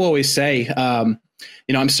quick, people always say,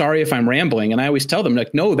 I'm sorry if I'm rambling. And I always tell them,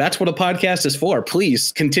 like, no, that's what a podcast is for.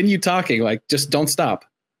 Please continue talking. Like, just don't stop.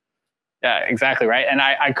 Yeah, exactly. Right. And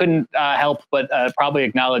I couldn't help but probably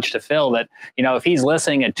acknowledge to Phil that, if he's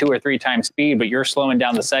listening at 2 or 3 times speed, but you're slowing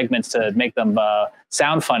down the segments to make them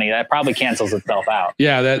sound funny, that probably cancels itself out.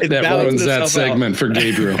 Yeah, that ruins that segment for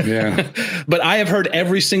Gabriel. Yeah. But I have heard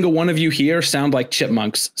every single one of you here sound like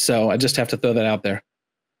chipmunks. So I just have to throw that out there.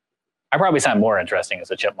 I probably sound more interesting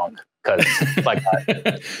as a chipmunk because I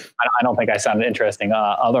don't think I sounded interesting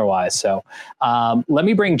otherwise. So let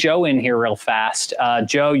me bring Joe in here real fast.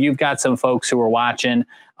 Joe, you've got some folks who are watching.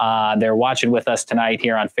 They're watching with us tonight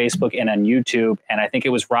here on Facebook and on YouTube. And I think it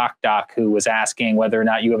was Rock Doc who was asking whether or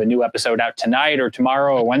not you have a new episode out tonight or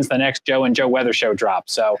tomorrow, or when's the next Joe and Joe Weather Show drop.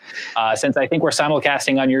 So since I think we're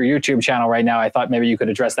simulcasting on your YouTube channel right now, I thought maybe you could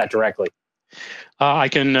address that directly. I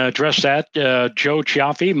can address that. Joe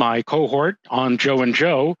Chiaffi, my cohort on Joe and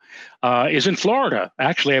Joe, is in Florida.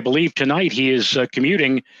 Actually, I believe tonight he is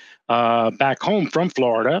commuting back home from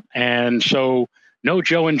Florida. And so no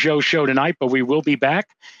Joe and Joe show tonight, but we will be back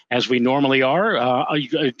as we normally are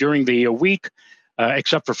during the week,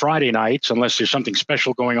 except for Friday nights, unless there's something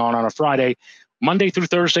special going on a Friday. Monday through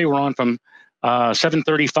Thursday, we're on from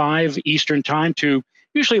 7:35 Eastern time to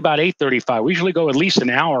usually about 8:35. We usually go at least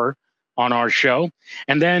an hour on our show.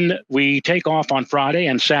 And then we take off on Friday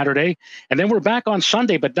and Saturday. And then we're back on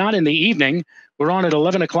Sunday, but not in the evening. We're on at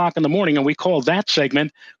 11 o'clock in the morning, and we call that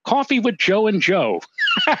segment Coffee with Joe and Joe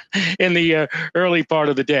in the early part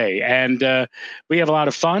of the day. And we have a lot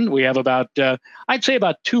of fun. We have about, I'd say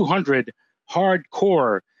about 200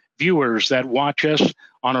 hardcore viewers that watch us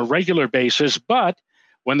on a regular basis. But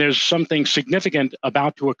when there's something significant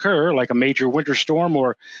about to occur, like a major winter storm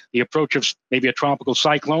or the approach of maybe a tropical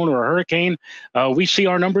cyclone or a hurricane, we see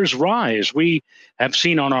our numbers rise. We have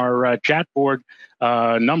seen on our chat board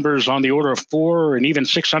numbers on the order of 400 and even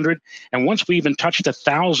 600. And once we even touched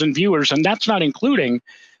 1,000 viewers, and that's not including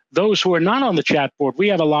those who are not on the chat board. We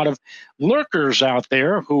have a lot of lurkers out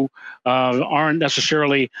there who aren't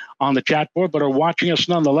necessarily on the chat board, but are watching us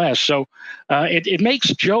nonetheless. So it makes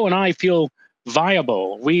Joe and I feel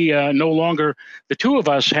viable. We no longer, the two of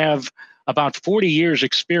us have about 40 years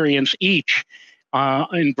experience each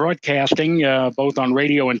in broadcasting, both on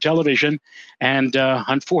radio and television. And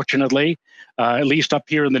unfortunately, at least up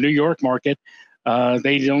here in the New York market,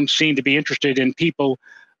 they don't seem to be interested in people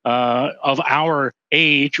of our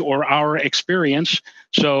age or our experience.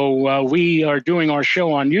 So we are doing our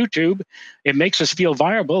show on YouTube. It makes us feel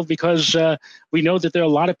viable because we know that there are a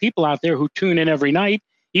lot of people out there who tune in every night,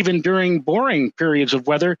 even during boring periods of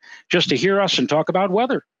weather, just to hear us and talk about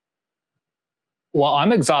weather. Well,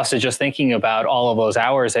 I'm exhausted just thinking about all of those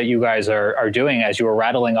hours that you guys are doing as you were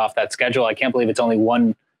rattling off that schedule. I can't believe it's only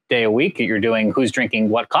one day a week that you're doing Who's Drinking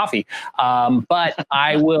What Coffee. But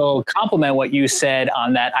I will compliment what you said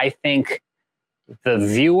on that. I think the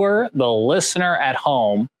viewer, the listener at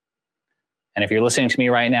home, and if you're listening to me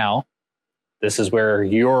right now, this is where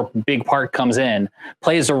your big part comes in,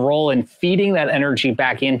 plays a role in feeding that energy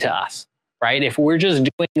back into us. Right? If we're just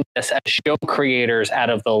doing this as show creators out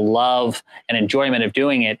of the love and enjoyment of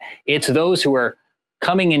doing it, it's those who are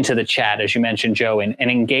coming into the chat, as you mentioned, Joe, and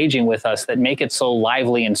engaging with us that make it so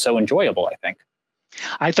lively and so enjoyable, I think.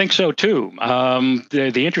 I think so, too.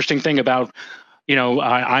 The interesting thing about,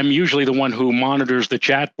 I'm usually the one who monitors the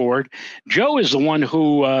chat board. Joe is the one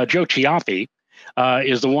who, Joe Chiaffi,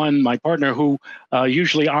 is the one, my partner, who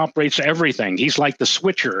usually operates everything. He's like the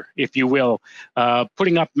switcher, if you will,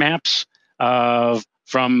 putting up maps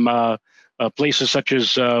from places such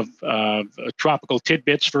as Tropical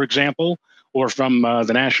Tidbits, for example, or from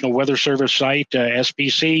the National Weather Service site,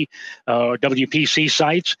 SPC, WPC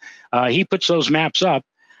sites. He puts those maps up.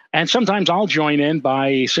 And sometimes I'll join in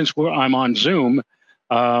since I'm on Zoom,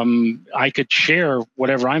 I could share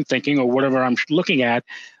whatever I'm thinking or whatever I'm looking at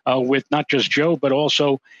with not just Joe, but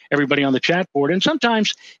also everybody on the chat board. And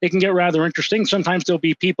sometimes it can get rather interesting. Sometimes there'll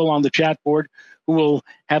be people on the chat board who will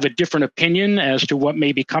have a different opinion as to what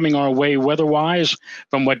may be coming our way weather-wise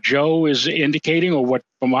from what Joe is indicating or what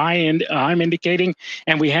from I'm indicating.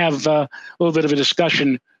 And we have a little bit of a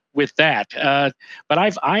discussion with that. But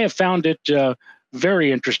I have found it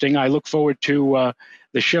very interesting. I look forward to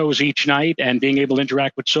the shows each night and being able to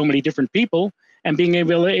interact with so many different people and being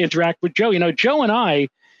able to interact with Joe. Joe and I,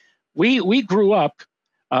 we grew up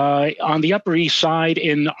on the Upper East Side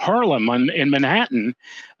in Harlem, in Manhattan,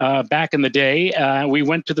 back in the day. We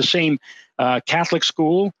went to the same Catholic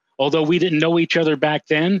school, although we didn't know each other back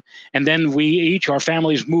then. And then our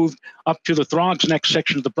families moved up to the Bronx, next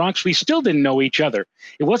section of the Bronx. We still didn't know each other.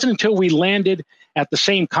 It wasn't until we landed at the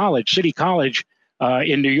same college, City College,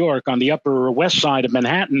 in New York on the Upper West Side of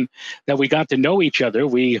Manhattan, that we got to know each other.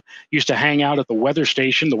 We used to hang out at the weather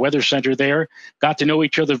station, the weather center there, got to know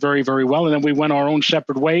each other very, very well. And then we went our own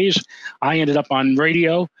separate ways. I ended up on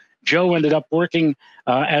radio. Joe ended up working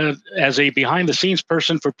as a behind-the-scenes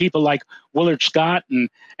person for people like Willard Scott and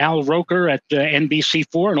Al Roker at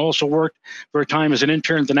NBC4, and also worked for a time as an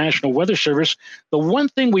intern at the National Weather Service. The one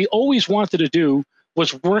thing we always wanted to do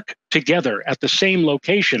was work together at the same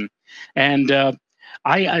location. And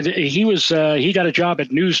he got a job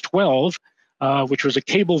at News 12, which was a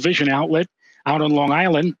cable vision outlet out on Long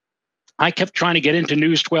Island. I kept trying to get into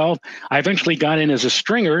News 12. I eventually got in as a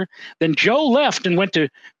stringer. Then Joe left and went to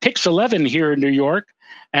Pix 11 here in New York,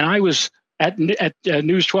 and I was at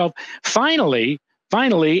News 12. Finally,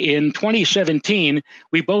 in 2017,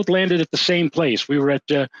 we both landed at the same place. We were at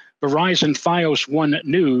Verizon Fios One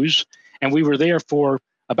News, and we were there for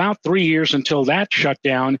about 3 years until that shut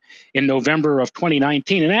down in November of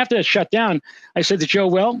 2019. And after it shut down, I said to Joe,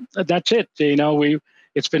 well, that's it.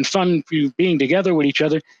 It's been fun being together with each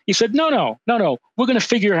other. He said, no. We're going to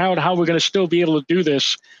figure out how we're going to still be able to do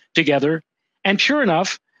this together. And sure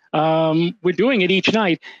enough, we're doing it each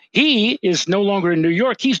night. He is no longer in New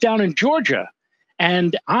York. He's down in Georgia.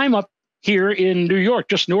 And I'm up here in New York,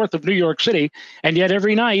 just north of New York City. And yet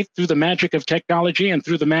every night, through the magic of technology and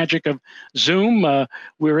through the magic of Zoom,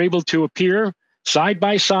 we're able to appear side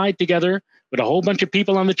by side together with a whole bunch of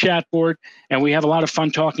people on the chat board. And we have a lot of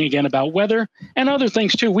fun talking again about weather and other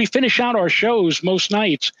things too. We finish out our shows most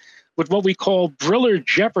nights with what we call Briller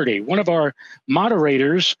Jeopardy. One of our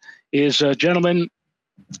moderators is a gentleman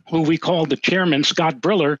who we call the chairman, Scott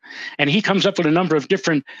Briller, and he comes up with a number of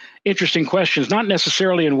different interesting questions, not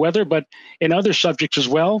necessarily in weather, but in other subjects as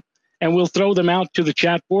well. And we'll throw them out to the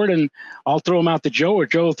chat board, and I'll throw them out to Joe, or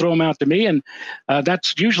Joe will throw them out to me. And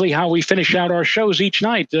that's usually how we finish out our shows each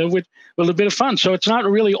night with a bit of fun. So it's not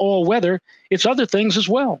really all weather. It's other things as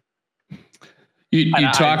well. You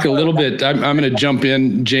talk a little bit. I'm going to jump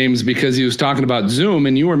in, James, because he was talking about Zoom,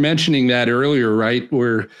 and you were mentioning that earlier, right?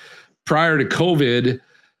 Where prior to COVID,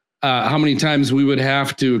 how many times we would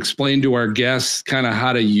have to explain to our guests kind of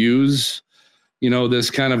how to use, this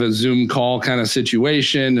kind of a Zoom call kind of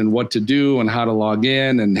situation and what to do and how to log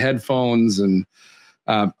in and headphones and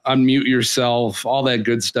unmute yourself, all that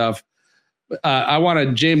good stuff.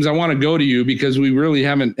 James, I want to go to you because we really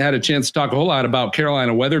haven't had a chance to talk a whole lot about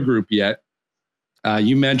Carolina Weather Group yet.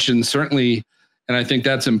 You mentioned certainly, and I think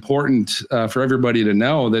that's important for everybody to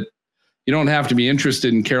know, that you don't have to be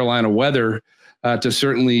interested in Carolina weather to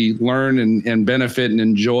certainly learn and benefit and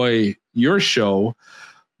enjoy your show.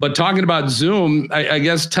 But talking about Zoom, I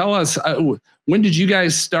guess, tell us, when did you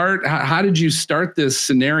guys start? How did you start this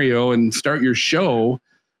scenario and start your show?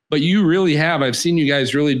 But you really have, I've seen you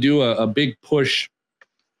guys really do a big push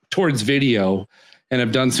towards video and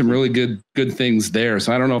have done some really good things there.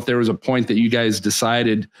 So I don't know if there was a point that you guys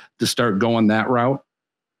decided to start going that route.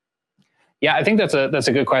 Yeah, I think that's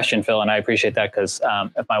a good question, Phil, and I appreciate that, because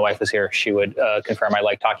if my wife was here, she would confirm I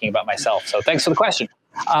like talking about myself. So thanks for the question.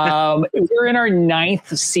 We're in our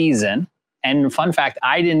 9th season, and fun fact,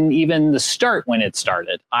 I didn't even start when it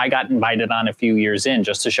started. I got invited on a few years in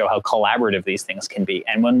just to show how collaborative these things can be.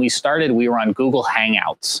 And when we started, we were on Google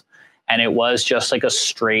Hangouts, and it was just like a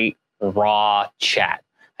straight, raw chat.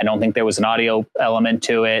 I don't think there was an audio element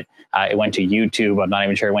to it. It went to YouTube. I'm not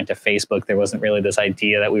even sure it went to Facebook. There wasn't really this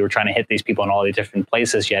idea that we were trying to hit these people in all these different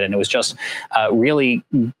places yet. And it was just really,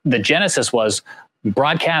 the genesis was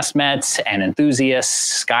broadcast Mets and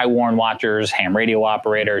enthusiasts, Skywarn watchers, ham radio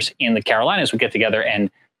operators in the Carolinas would get together and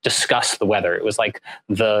discuss the weather. It was like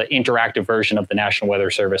the interactive version of the National Weather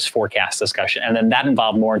Service forecast discussion. And then that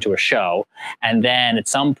evolved more into a show. And then at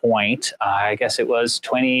some point, I guess it was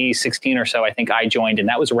 2016 or so, I think I joined. And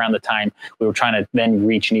that was around the time we were trying to then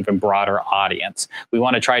reach an even broader audience. We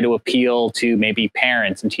want to try to appeal to maybe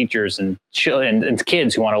parents and teachers and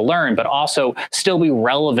kids who want to learn, but also still be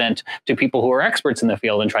relevant to people who are experts in the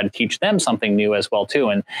field and try to teach them something new as well too.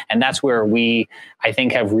 And that's where we, I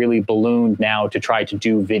think, have really ballooned now to try to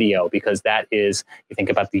do video, because that is, you think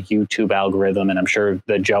about the YouTube algorithm, and I'm sure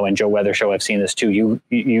the Joe and Joe Weather Show have seen this too.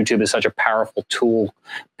 YouTube is such a powerful tool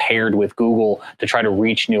paired with Google to try to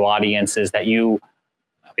reach new audiences that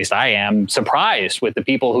at least I am surprised with the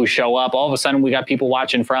people who show up. All of a sudden, we got people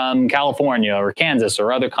watching from California or Kansas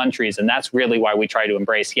or other countries. And that's really why we try to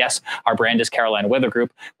embrace, yes, our brand is Carolina Weather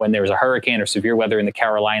Group. When there's a hurricane or severe weather in the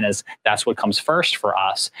Carolinas, that's what comes first for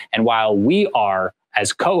us. And while we are,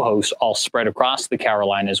 as co-hosts, all spread across the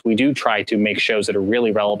Carolinas, we do try to make shows that are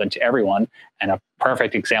really relevant to everyone. And a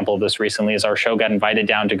perfect example of this recently is our show got invited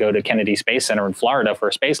down to go to Kennedy Space Center in Florida for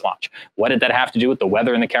a space launch. What did that have to do with the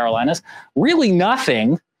weather in the Carolinas? Really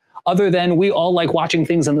nothing, other than we all like watching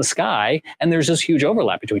things in the sky. And there's this huge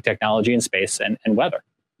overlap between technology and space and weather.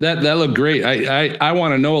 That looked great. I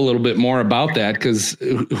want to know a little bit more about that, because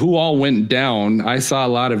who all went down? I saw a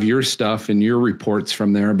lot of your stuff and your reports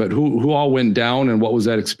from there, but who all went down, and what was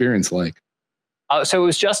that experience like? So it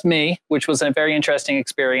was just me, which was a very interesting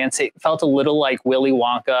experience. It felt a little like Willy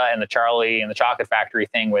Wonka and the Charlie and the Chocolate Factory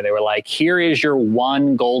thing, where they were like, here is your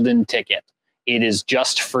one golden ticket. It is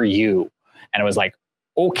just for you. And it was like,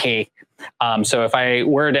 okay. So if I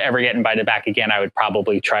were to ever get invited back again, I would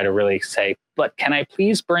probably try to really say, but can I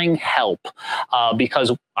please bring help?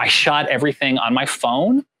 Because I shot everything on my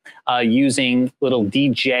phone using little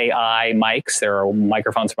DJI mics. There are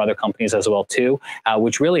microphones from other companies as well too,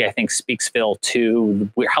 which really I think speaks, Phil,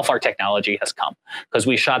 to how far technology has come. Because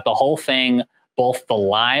we shot the whole thing, both the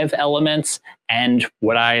live elements and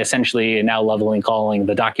what I essentially am now lovingly calling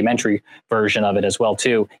the documentary version of it as well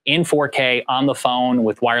too, in 4K on the phone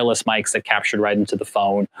with wireless mics that captured right into the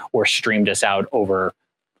phone or streamed us out over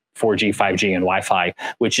 4G, 5G, and Wi-Fi,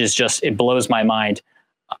 which is just, it blows my mind.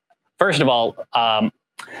 First of all,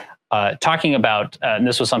 talking about, and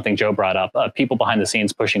this was something Joe brought up, people behind the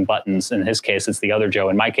scenes pushing buttons. In his case, it's the other Joe.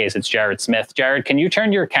 In my case, it's Jared Smith. Jared, can you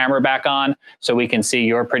turn your camera back on so we can see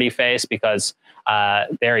your pretty face? Because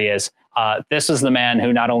there he is. This is the man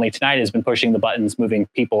who not only tonight has been pushing the buttons, moving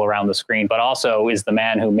people around the screen, but also is the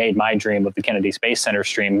man who made my dream of the Kennedy Space Center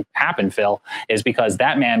stream happen, Phil, is because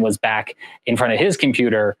that man was back in front of his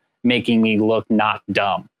computer making me look not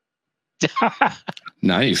dumb.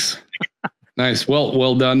 Nice. Nice.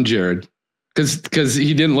 Well done, Jared. Because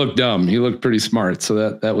he didn't look dumb. He looked pretty smart.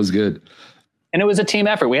 So that was good. And it was a team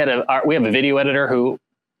effort. We have a video editor who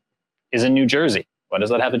is in New Jersey. What does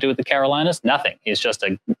that have to do with the Carolinas? Nothing. He's just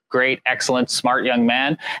a great, excellent, smart young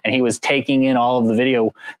man. And he was taking in all of the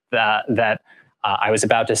video that I was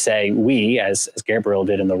about to say we, as Gabriel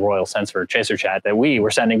did in the Royal Censor Chaser chat, that we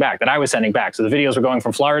were sending back, that I was sending back. So the videos were going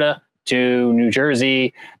from Florida to New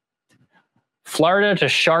Jersey, Florida to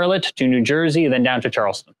Charlotte to New Jersey, then down to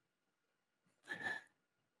Charleston.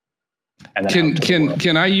 And then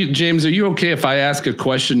can I, James, are you okay if I ask a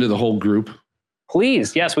question to the whole group?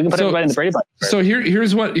 Please, yes, we can put everybody in the Brady Bunch. So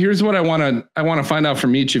here's what I want to find out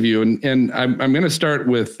from each of you, and I'm going to start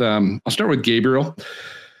with I'll start with Gabriel,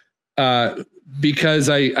 because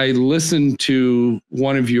I listened to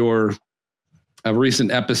one of your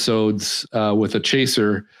recent episodes with a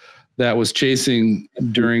chaser that was chasing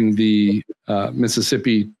during the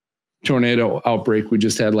Mississippi tornado outbreak we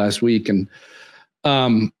just had last week. And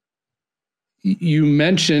you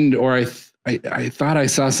mentioned, or I thought I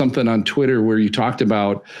saw something on Twitter where you talked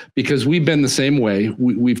about, because we've been the same way.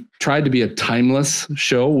 We've tried to be a timeless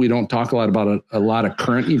show. We don't talk a lot about a lot of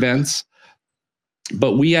current events,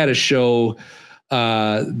 but we had a show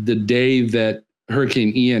the day that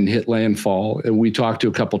Hurricane Ian hit landfall, and we talked to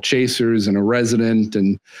a couple chasers and a resident,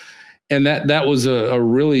 and that was a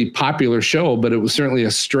really popular show, but it was certainly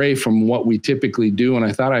a stray from what we typically do. And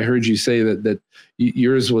I thought I heard you say that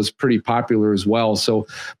yours was pretty popular as well. So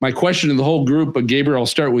my question to the whole group, but Gabriel, I'll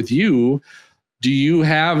start with you. Do you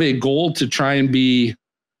have a goal to try and be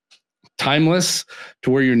timeless,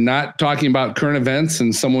 to where you're not talking about current events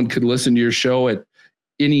and someone could listen to your show at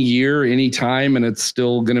any year, any time, and it's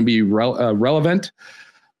still going to be relevant?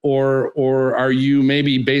 Or are you,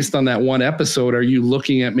 maybe based on that one episode, are you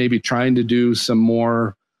looking at maybe trying to do some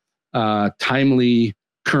more timely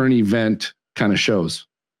current event kind of shows?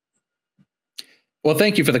 Well,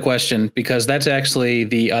 thank you for the question, because that's actually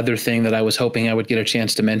the other thing that I was hoping I would get a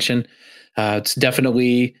chance to mention. It's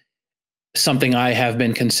definitely something I have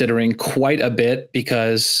been considering quite a bit,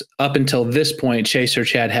 because up until this point, Chaser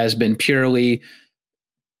Chat has been purely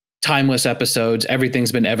timeless episodes.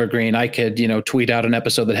 Everything's been evergreen. I could, tweet out an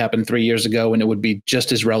episode that happened 3 years ago and it would be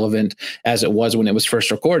just as relevant as it was when it was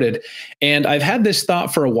first recorded. And I've had this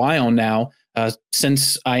thought for a while now,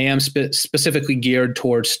 since I am specifically geared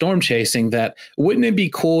towards storm chasing, that wouldn't it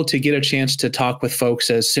be cool to get a chance to talk with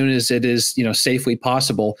folks as soon as it is, safely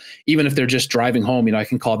possible, even if they're just driving home, I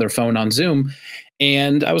can call their phone on Zoom.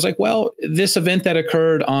 And I was like, well, this event that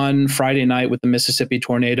occurred on Friday night with the Mississippi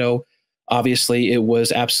tornado, obviously, it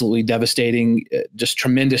was absolutely devastating, just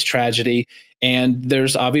tremendous tragedy. And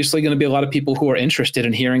there's obviously going to be a lot of people who are interested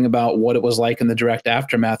in hearing about what it was like in the direct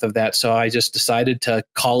aftermath of that. So I just decided to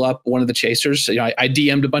call up one of the chasers. I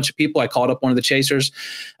DM'd a bunch of people. I called up one of the chasers.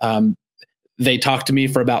 They talked to me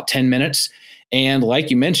for about 10 minutes. And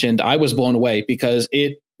like you mentioned, I was blown away, because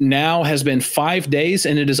it now has been 5 days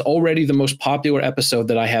and it is already the most popular episode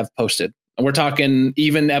that I have posted. We're talking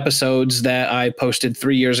even episodes that I posted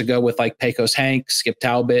 3 years ago with like Pecos Hank, Skip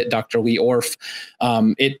Talbot, Dr. Lee Orff.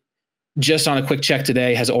 It just on a quick check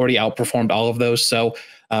today has already outperformed all of those. So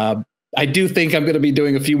I do think I'm going to be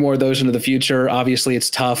doing a few more of those into the future. Obviously, it's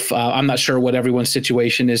tough. I'm not sure what everyone's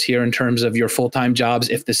situation is here in terms of your full-time jobs,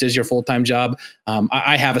 if this is your full-time job.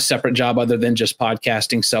 I have a separate job other than just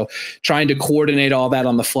podcasting. So trying to coordinate all that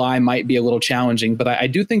on the fly might be a little challenging, but I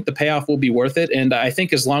do think the payoff will be worth it. And I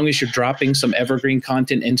think as long as you're dropping some evergreen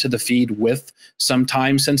content into the feed with some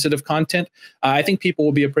time-sensitive content, I think people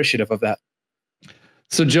will be appreciative of that.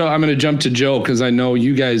 So, Joe, I'm going to jump to Joe, because I know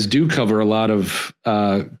you guys do cover a lot of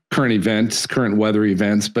current events, current weather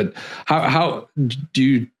events. But how do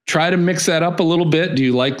you try to mix that up a little bit? Do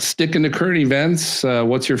you like sticking to current events?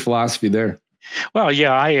 What's your philosophy there? Well,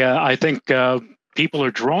 yeah, I think people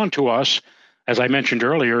are drawn to us, as I mentioned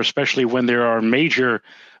earlier, especially when there are major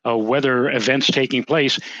weather events taking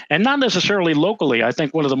place, and not necessarily locally. I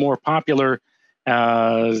think one of the more popular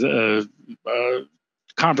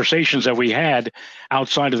conversations that we had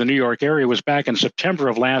outside of the New York area was back in September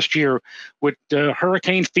of last year with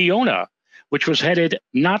Hurricane Fiona, which was headed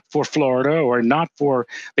not for Florida or not for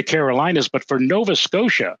the Carolinas, but for Nova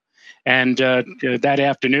Scotia. And that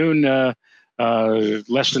afternoon,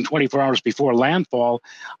 less than 24 hours before landfall,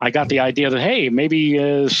 I got the idea that, hey,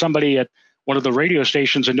 maybe somebody at one of the radio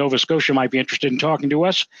stations in Nova Scotia might be interested in talking to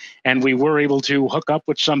us. And we were able to hook up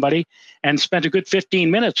with somebody and spent a good 15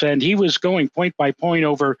 minutes. And he was going point by point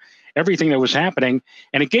over everything that was happening.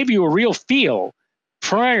 And it gave you a real feel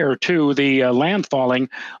prior to the landfalling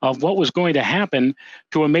of what was going to happen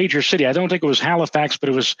to a major city. I don't think it was Halifax, but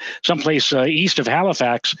it was someplace east of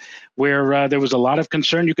Halifax, where there was a lot of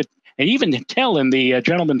concern. You could and even tell in the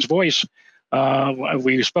gentleman's voice,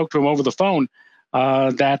 we spoke to him over the phone,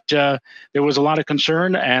 that there was a lot of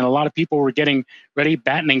concern and a lot of people were getting ready,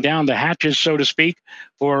 battening down the hatches, so to speak,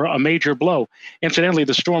 for a major blow. Incidentally,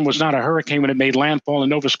 the storm was not a hurricane when it made landfall in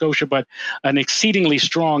Nova Scotia, but an exceedingly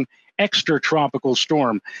strong extratropical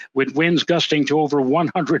storm with winds gusting to over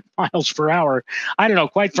 100 miles per hour. I don't know,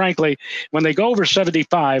 quite frankly, when they go over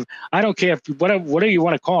 75, I don't care whatever you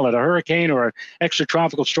want to call it, a hurricane or an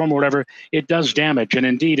extratropical storm or whatever, it does damage. And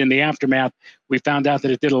indeed, in the aftermath, we found out that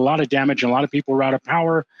it did a lot of damage and a lot of people were out of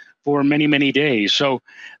power for many, many days. So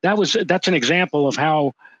that's an example of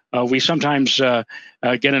how we sometimes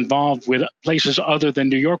get involved with places other than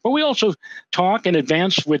New York, but we also talk in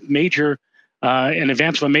advance with major in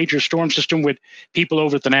advance of a major storm system with people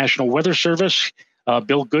over at the National Weather Service,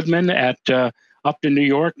 Bill Goodman at Upton, New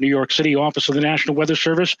York City office of the National Weather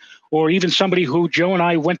Service, or even somebody who Joe and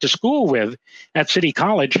I went to school with at City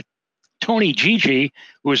College, Tony Gigi,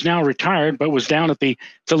 who is now retired but was down at the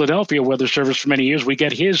Philadelphia Weather Service for many years. We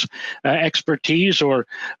get his expertise or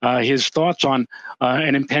his thoughts on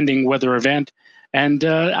an impending weather event. And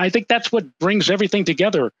I think that's what brings everything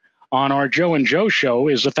together on our Joe and Joe show,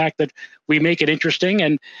 is the fact that we make it interesting.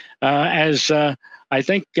 And as I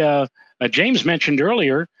think James mentioned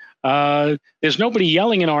earlier, there's nobody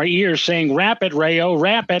yelling in our ears saying, "Wrap it, Rayo,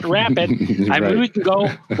 wrap it, wrap it." I mean, we can go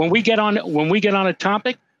when we get on a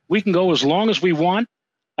topic, we can go as long as we want.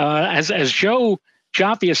 As Joe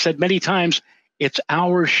Cioffi has said many times, it's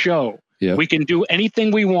our show. Yep. We can do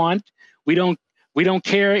anything we want. We don't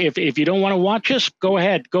care if you don't want to watch us. Go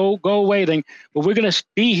ahead, go away. Then, but we're going to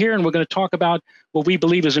be here and we're going to talk about what we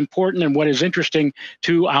believe is important and what is interesting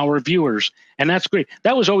to our viewers, and that's great.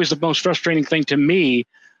 That was always the most frustrating thing to me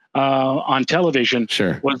on television.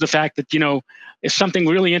 Sure. Was the fact that if something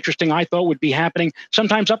really interesting I thought would be happening,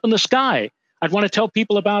 sometimes up in the sky, I'd want to tell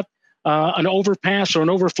people about an overpass or an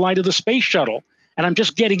overflight of the space shuttle. And I'm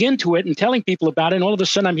just getting into it and telling people about it. And all of a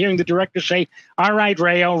sudden I'm hearing the director say, "All right,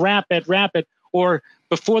 Rayo, wrap it. Or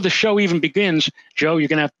before the show even begins, Joe, we're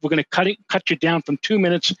going to cut you down from 2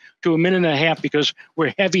 minutes to a minute and a half because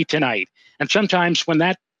we're heavy tonight. And sometimes when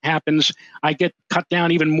that happens, I get cut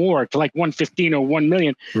down even more to like 115 or 1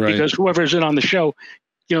 million because whoever's in on the show,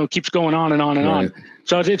 keeps going on and on and on.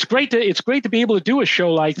 So it's great to be able to do a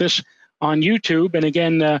show like this on YouTube. And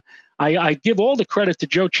again, I give all the credit to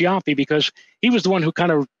Joe Cioffi because he was the one who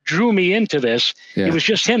kind of drew me into this. Yeah. It was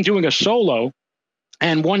just him doing a solo.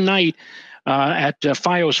 And one night at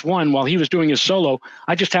FiOS 1, while he was doing his solo,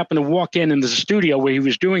 I just happened to walk in the studio where he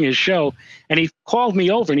was doing his show. And he called me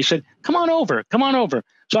over and he said, come on over.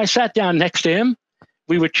 So I sat down next to him.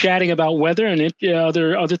 We were chatting about weather and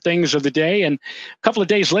other things of the day. And a couple of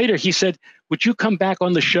days later, he said, "Would you come back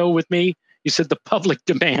on the show with me?" He said, "The public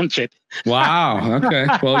demands it." Wow. Okay.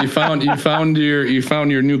 Well, you found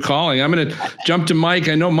your new calling. I'm going to jump to Mike.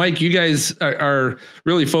 I know, Mike, you guys are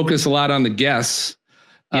really focused a lot on the guests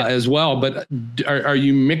as well, but are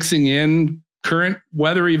you mixing in current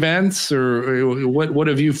weather events, or what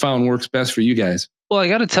have you found works best for you guys? Well, I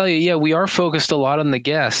got to tell you, we are focused a lot on the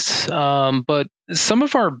guests, but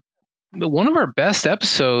one of our best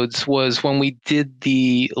episodes was when we did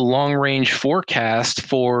the long range forecast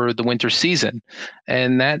for the winter season.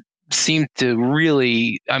 And that seemed to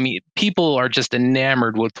really, people are just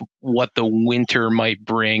enamored with what the winter might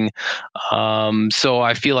bring. So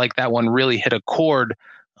I feel like that one really hit a chord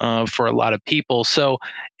for a lot of people. So,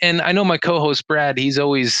 and I know my co-host Brad, he's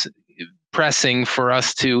always pressing for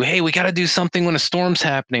us to, hey, we got to do something when a storm's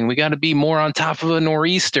happening. We got to be more on top of a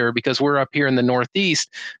nor'easter because we're up here in the Northeast.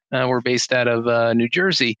 We're based out of New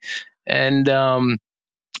Jersey. And,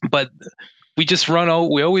 but we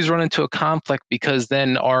always run into a conflict because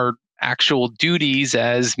then our actual duties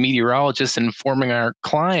as meteorologists and informing our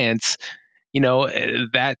clients,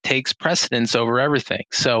 that takes precedence over everything.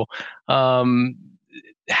 So,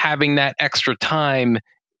 having that extra time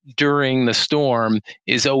during the storm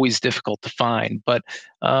is always difficult to find. But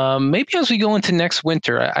maybe as we go into next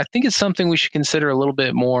winter, I think it's something we should consider a little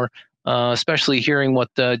bit more, especially hearing what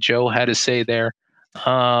Joe had to say there,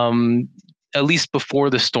 at least before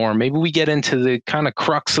the storm. Maybe we get into the kind of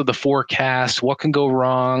crux of the forecast, what can go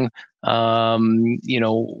wrong,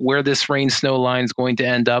 where this rain snow line is going to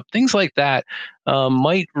end up. Things like that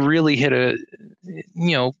might really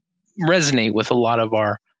resonate with a lot of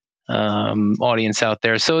our audience out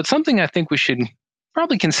there. So it's something I think we should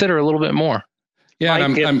probably consider a little bit more. Yeah,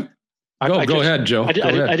 go ahead, Joe.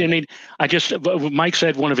 Mike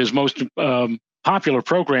said one of his most popular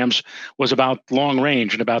programs was about long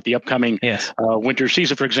range and about the upcoming winter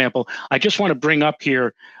season, for example. I just want to bring up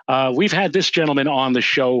here, we've had this gentleman on the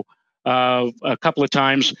show a couple of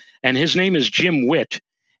times, and his name is Jim Witt.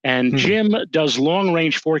 And Jim does long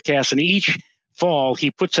range forecasts, and each fall he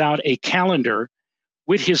puts out a calendar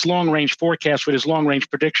with his long-range forecast, with his long-range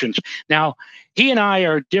predictions. Now, he and I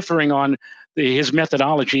are differing on his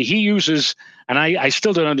methodology. He uses, and I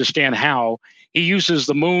still don't understand how, he uses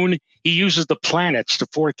the moon, he uses the planets to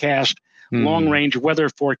forecast long-range weather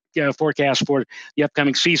forecast for the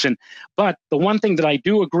upcoming season. But the one thing that I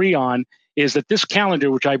do agree on is that this calendar,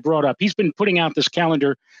 which I brought up, he's been putting out this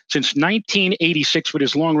calendar since 1986 with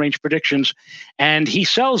his long-range predictions, and he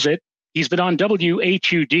sells it. He's been on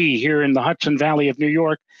WHUD here in the Hudson Valley of New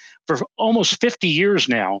York for almost 50 years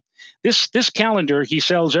now. This calendar he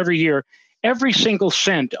sells every year, every single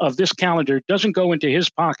cent of this calendar doesn't go into his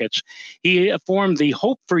pockets. He formed the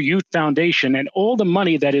Hope for Youth Foundation, and all the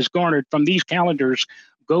money that is garnered from these calendars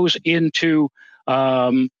goes into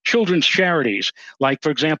children's charities, like, for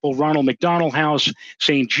example, Ronald McDonald House,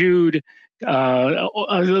 St. Jude,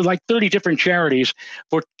 like 30 different charities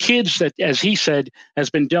for kids that, as he said, has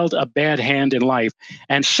been dealt a bad hand in life.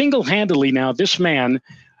 And single-handedly now, this man,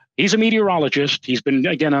 he's a meteorologist. He's been,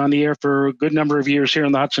 again, on the air for a good number of years here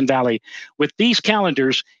in the Hudson Valley. With these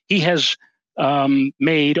calendars, he has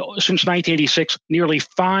made, since 1986, nearly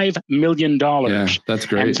 $5 million. Yeah, that's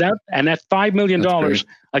great. And that $5 million,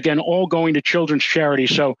 again, all going to children's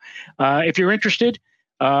charities. So if you're interested,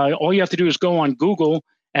 all you have to do is go on Google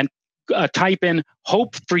and type in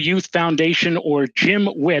Hope for Youth Foundation or Jim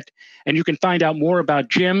Witt, and you can find out more about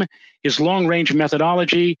Jim, his long-range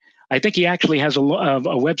methodology. I think he actually has a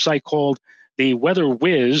website called The Weather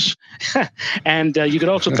Whiz. And you could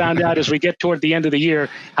also find out, as we get toward the end of the year,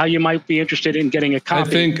 how you might be interested in getting a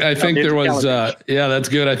copy. I think there was, yeah, that's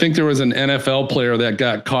good. I think there was an NFL player that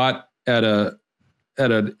got caught at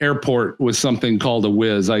an airport with something called a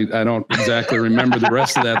whiz. I don't exactly remember the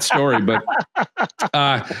rest of that story, but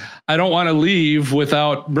I don't want to leave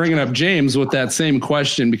without bringing up James with that same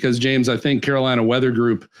question, because James, I think Carolina Weather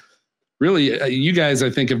Group, really, you guys, I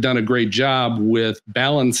think, have done a great job with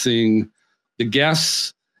balancing the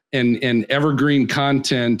guests and evergreen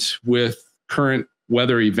content with current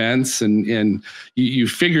weather events. And you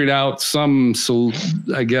figured out some, so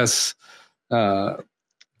I guess,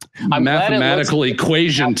 mathematical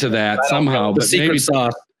equation to that somehow, but maybe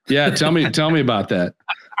sauce. Yeah, tell me about that.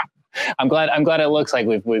 I'm glad it looks like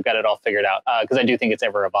we've got it all figured out, because I do think it's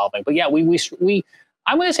ever evolving. But yeah,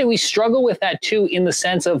 I'm going to say we struggle with that too, in the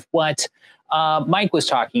sense of what Mike was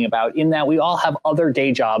talking about, in that we all have other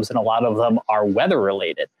day jobs and a lot of them are weather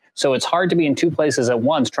related. So it's hard to be in two places at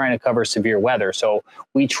once trying to cover severe weather. So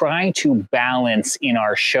we try to balance in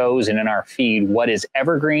our shows and in our feed what is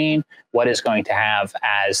evergreen, what is going to have,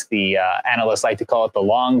 as the analysts like to call it, the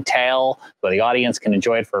long tail, so the audience can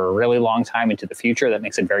enjoy it for a really long time into the future. That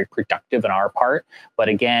makes it very productive on our part. But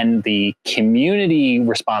again, the community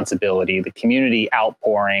responsibility, the community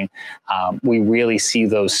outpouring, we really see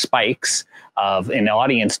those spikes in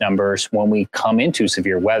audience numbers when we come into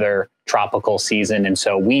severe weather, tropical season. And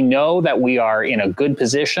so we know that we are in a good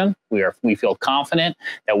position. We feel confident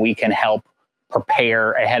that we can help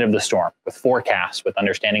prepare ahead of the storm with forecasts, with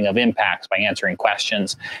understanding of impacts, by answering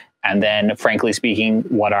questions. And then, frankly speaking,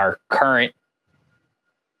 what our current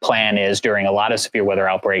plan is during a lot of severe weather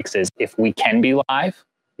outbreaks is, if we can be live,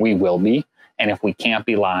 we will be. And if we can't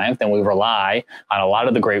be live, then we rely on a lot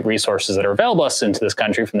of the great resources that are available to us into this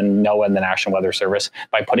country from the NOAA and the National Weather Service,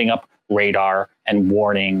 by putting up radar and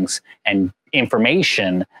warnings and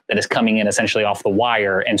information that is coming in essentially off the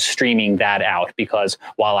wire and streaming that out. Because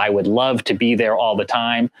while I would love to be there all the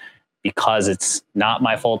time, because it's not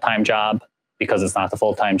my full-time job, because it's not the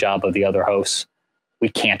full-time job of the other hosts, we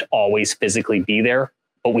can't always physically be there,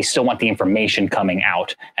 but we still want the information coming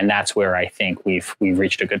out. And that's where I think we've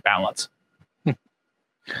reached a good balance.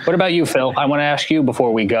 What about you, Phil? I want to ask you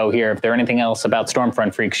before we go here, if there anything else about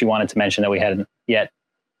Stormfront Freaks you wanted to mention that we hadn't yet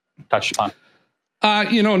touched upon?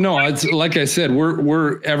 No, it's like I said,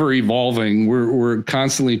 we're ever evolving. We're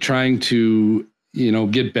constantly trying to,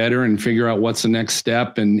 get better and figure out what's the next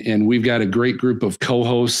step. And we've got a great group of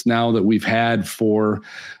co-hosts now that we've had for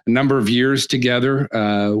a number of years together.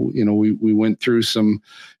 We went through some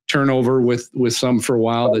turnover with some for a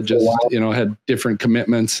while that just, had different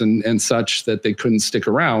commitments and such that they couldn't stick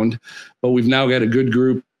around. But we've now got a good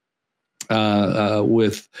group.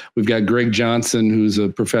 We've got Greg Johnson, who's a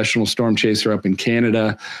professional storm chaser up in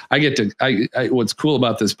Canada. What's cool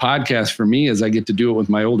about this podcast for me is I get to do it with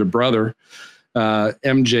my older brother,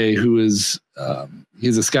 MJ, who is,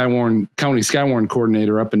 he's a county Skywarn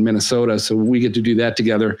coordinator up in Minnesota. So we get to do that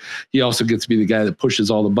together. He also gets to be the guy that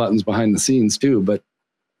pushes all the buttons behind the scenes too. But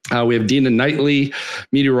we have Dina Knightley,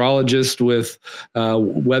 meteorologist with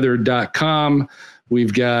weather.com.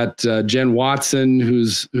 We've got Jen Watson,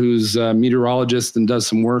 who's a meteorologist and does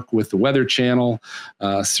some work with the Weather Channel.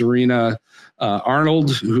 Serena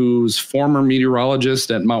Arnold, who's former meteorologist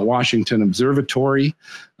at Mount Washington Observatory.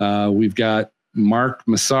 We've got Mark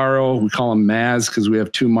Massaro. We call him Maz because we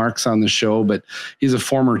have two Marks on the show, but he's a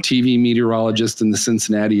former TV meteorologist in the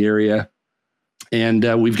Cincinnati area.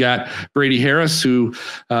 And we've got Brady Harris, who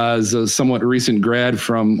is a somewhat recent grad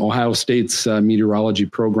from Ohio State's meteorology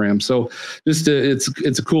program. So just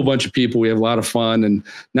it's a cool bunch of people. We have a lot of fun, and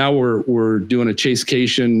now we're doing a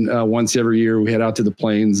chasecation once every year. We head out to the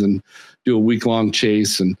plains and do a week-long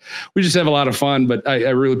chase, and we just have a lot of fun. But I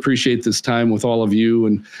really appreciate this time with all of you,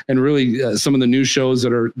 and really some of the new shows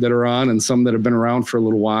that are on, and some that have been around for a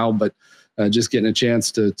little while. But just getting a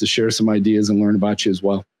chance to share some ideas and learn about you as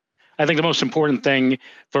well. I think the most important thing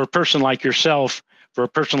for a person like yourself, for a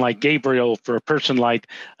person like Gabriel, for a person like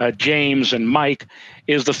James and Mike,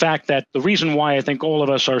 is the fact that the reason why I think all of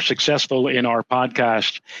us are successful in our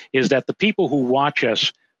podcast is that the people who watch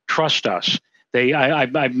us trust us. I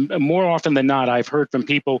more often than not, I've heard from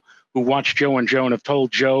people who watch Joe and Joe and have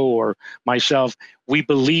told Joe or myself, we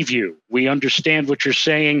believe you. We understand what you're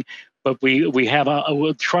saying, but we have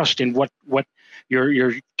a trust in what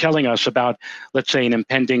you're telling us about, let's say, an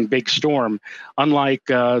impending big storm. Unlike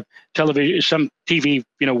television, some TV,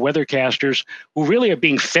 weathercasters who really are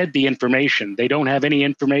being fed the information. They don't have any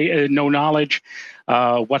information, no knowledge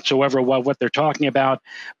whatsoever what they're talking about.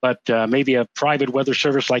 But maybe a private weather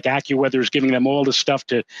service like AccuWeather is giving them all the stuff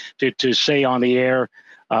to say on the air.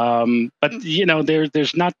 But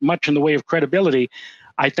there's not much in the way of credibility.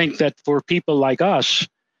 I think that for people like us,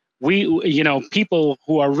 people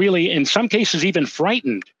who are really, in some cases, even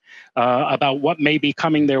frightened about what may be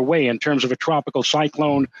coming their way in terms of a tropical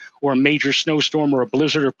cyclone or a major snowstorm or a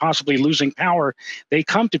blizzard or possibly losing power, they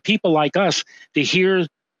come to people like us to hear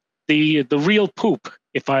the real poop,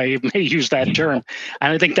 if I may use that term.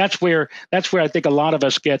 And I think that's where I think a lot of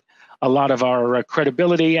us get a lot of our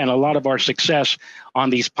credibility and a lot of our success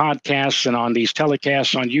on these podcasts and on these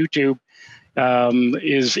telecasts on YouTube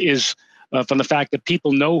is from the fact that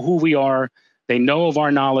people know who we are, they know of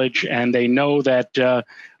our knowledge, and they know that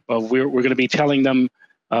we're going to be telling them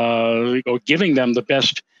or giving them the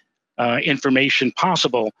best information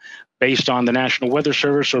possible based on the National Weather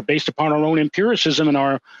Service or based upon our own empiricism and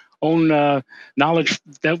our own knowledge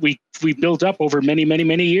that we built up over many, many,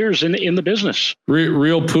 many years in the business.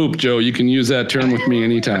 Real poop, Joe. You can use that term with me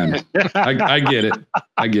anytime. I get it.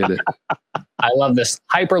 I get it. I love this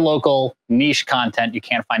hyper-local niche content you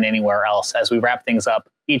can't find anywhere else. As we wrap things up,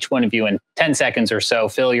 each one of you in 10 seconds or so.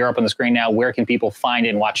 Phil, you're up on the screen now. Where can people find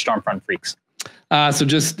and watch Stormfront Freaks? So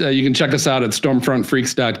just you can check us out at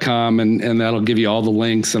stormfrontfreaks.com, and that'll give you all the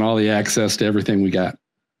links and all the access to everything we got.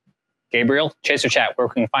 Gabriel, Chaser Chat, where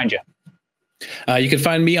can we find you? You can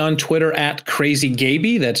find me on Twitter at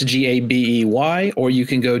CrazyGaby, that's Gabey, or you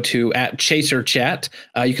can go to @ChaserChat.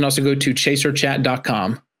 You can also go to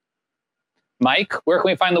chaserchat.com. Mike, where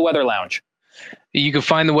can we find the Weather Lounge? You can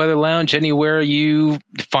find the Weather Lounge anywhere you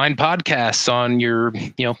find podcasts on your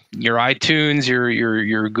iTunes,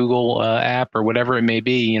 your Google app, or whatever it may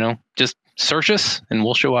be. Just search us and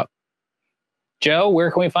we'll show up. Joe,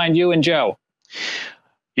 where can we find you and Joe?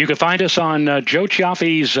 You can find us on Joe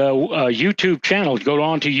Chiaffi's YouTube channel. Go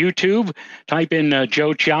on to YouTube, type in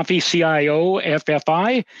Joe Chiaffi,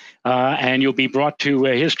 CIOFFI, and you'll be brought to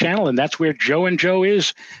his channel. And that's where Joe and Joe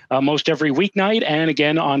is most every weeknight, and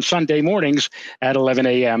again on Sunday mornings at 11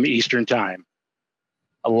 a.m. Eastern Time.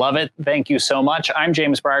 I love it. Thank you so much. I'm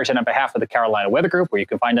James Brierton on behalf of the Carolina Weather Group, where you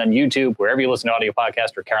can find on YouTube, wherever you listen to audio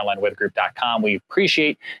podcast, or carolinaweathergroup.com. We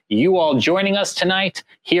appreciate you all joining us tonight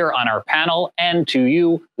here on our panel, and to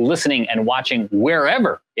you listening and watching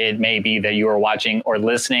wherever it may be that you are watching or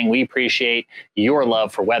listening. We appreciate your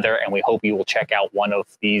love for weather, and we hope you will check out one of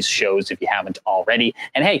these shows if you haven't already.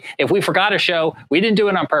 And hey, if we forgot a show, we didn't do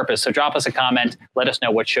it on purpose. So drop us a comment. Let us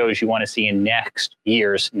know what shows you want to see in next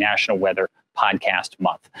year's National Weather Podcast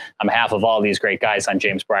Month. On behalf of all these great guys, I'm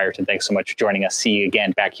James Brierton. Thanks so much for joining us. See you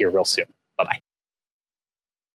again back here real soon. Bye-bye.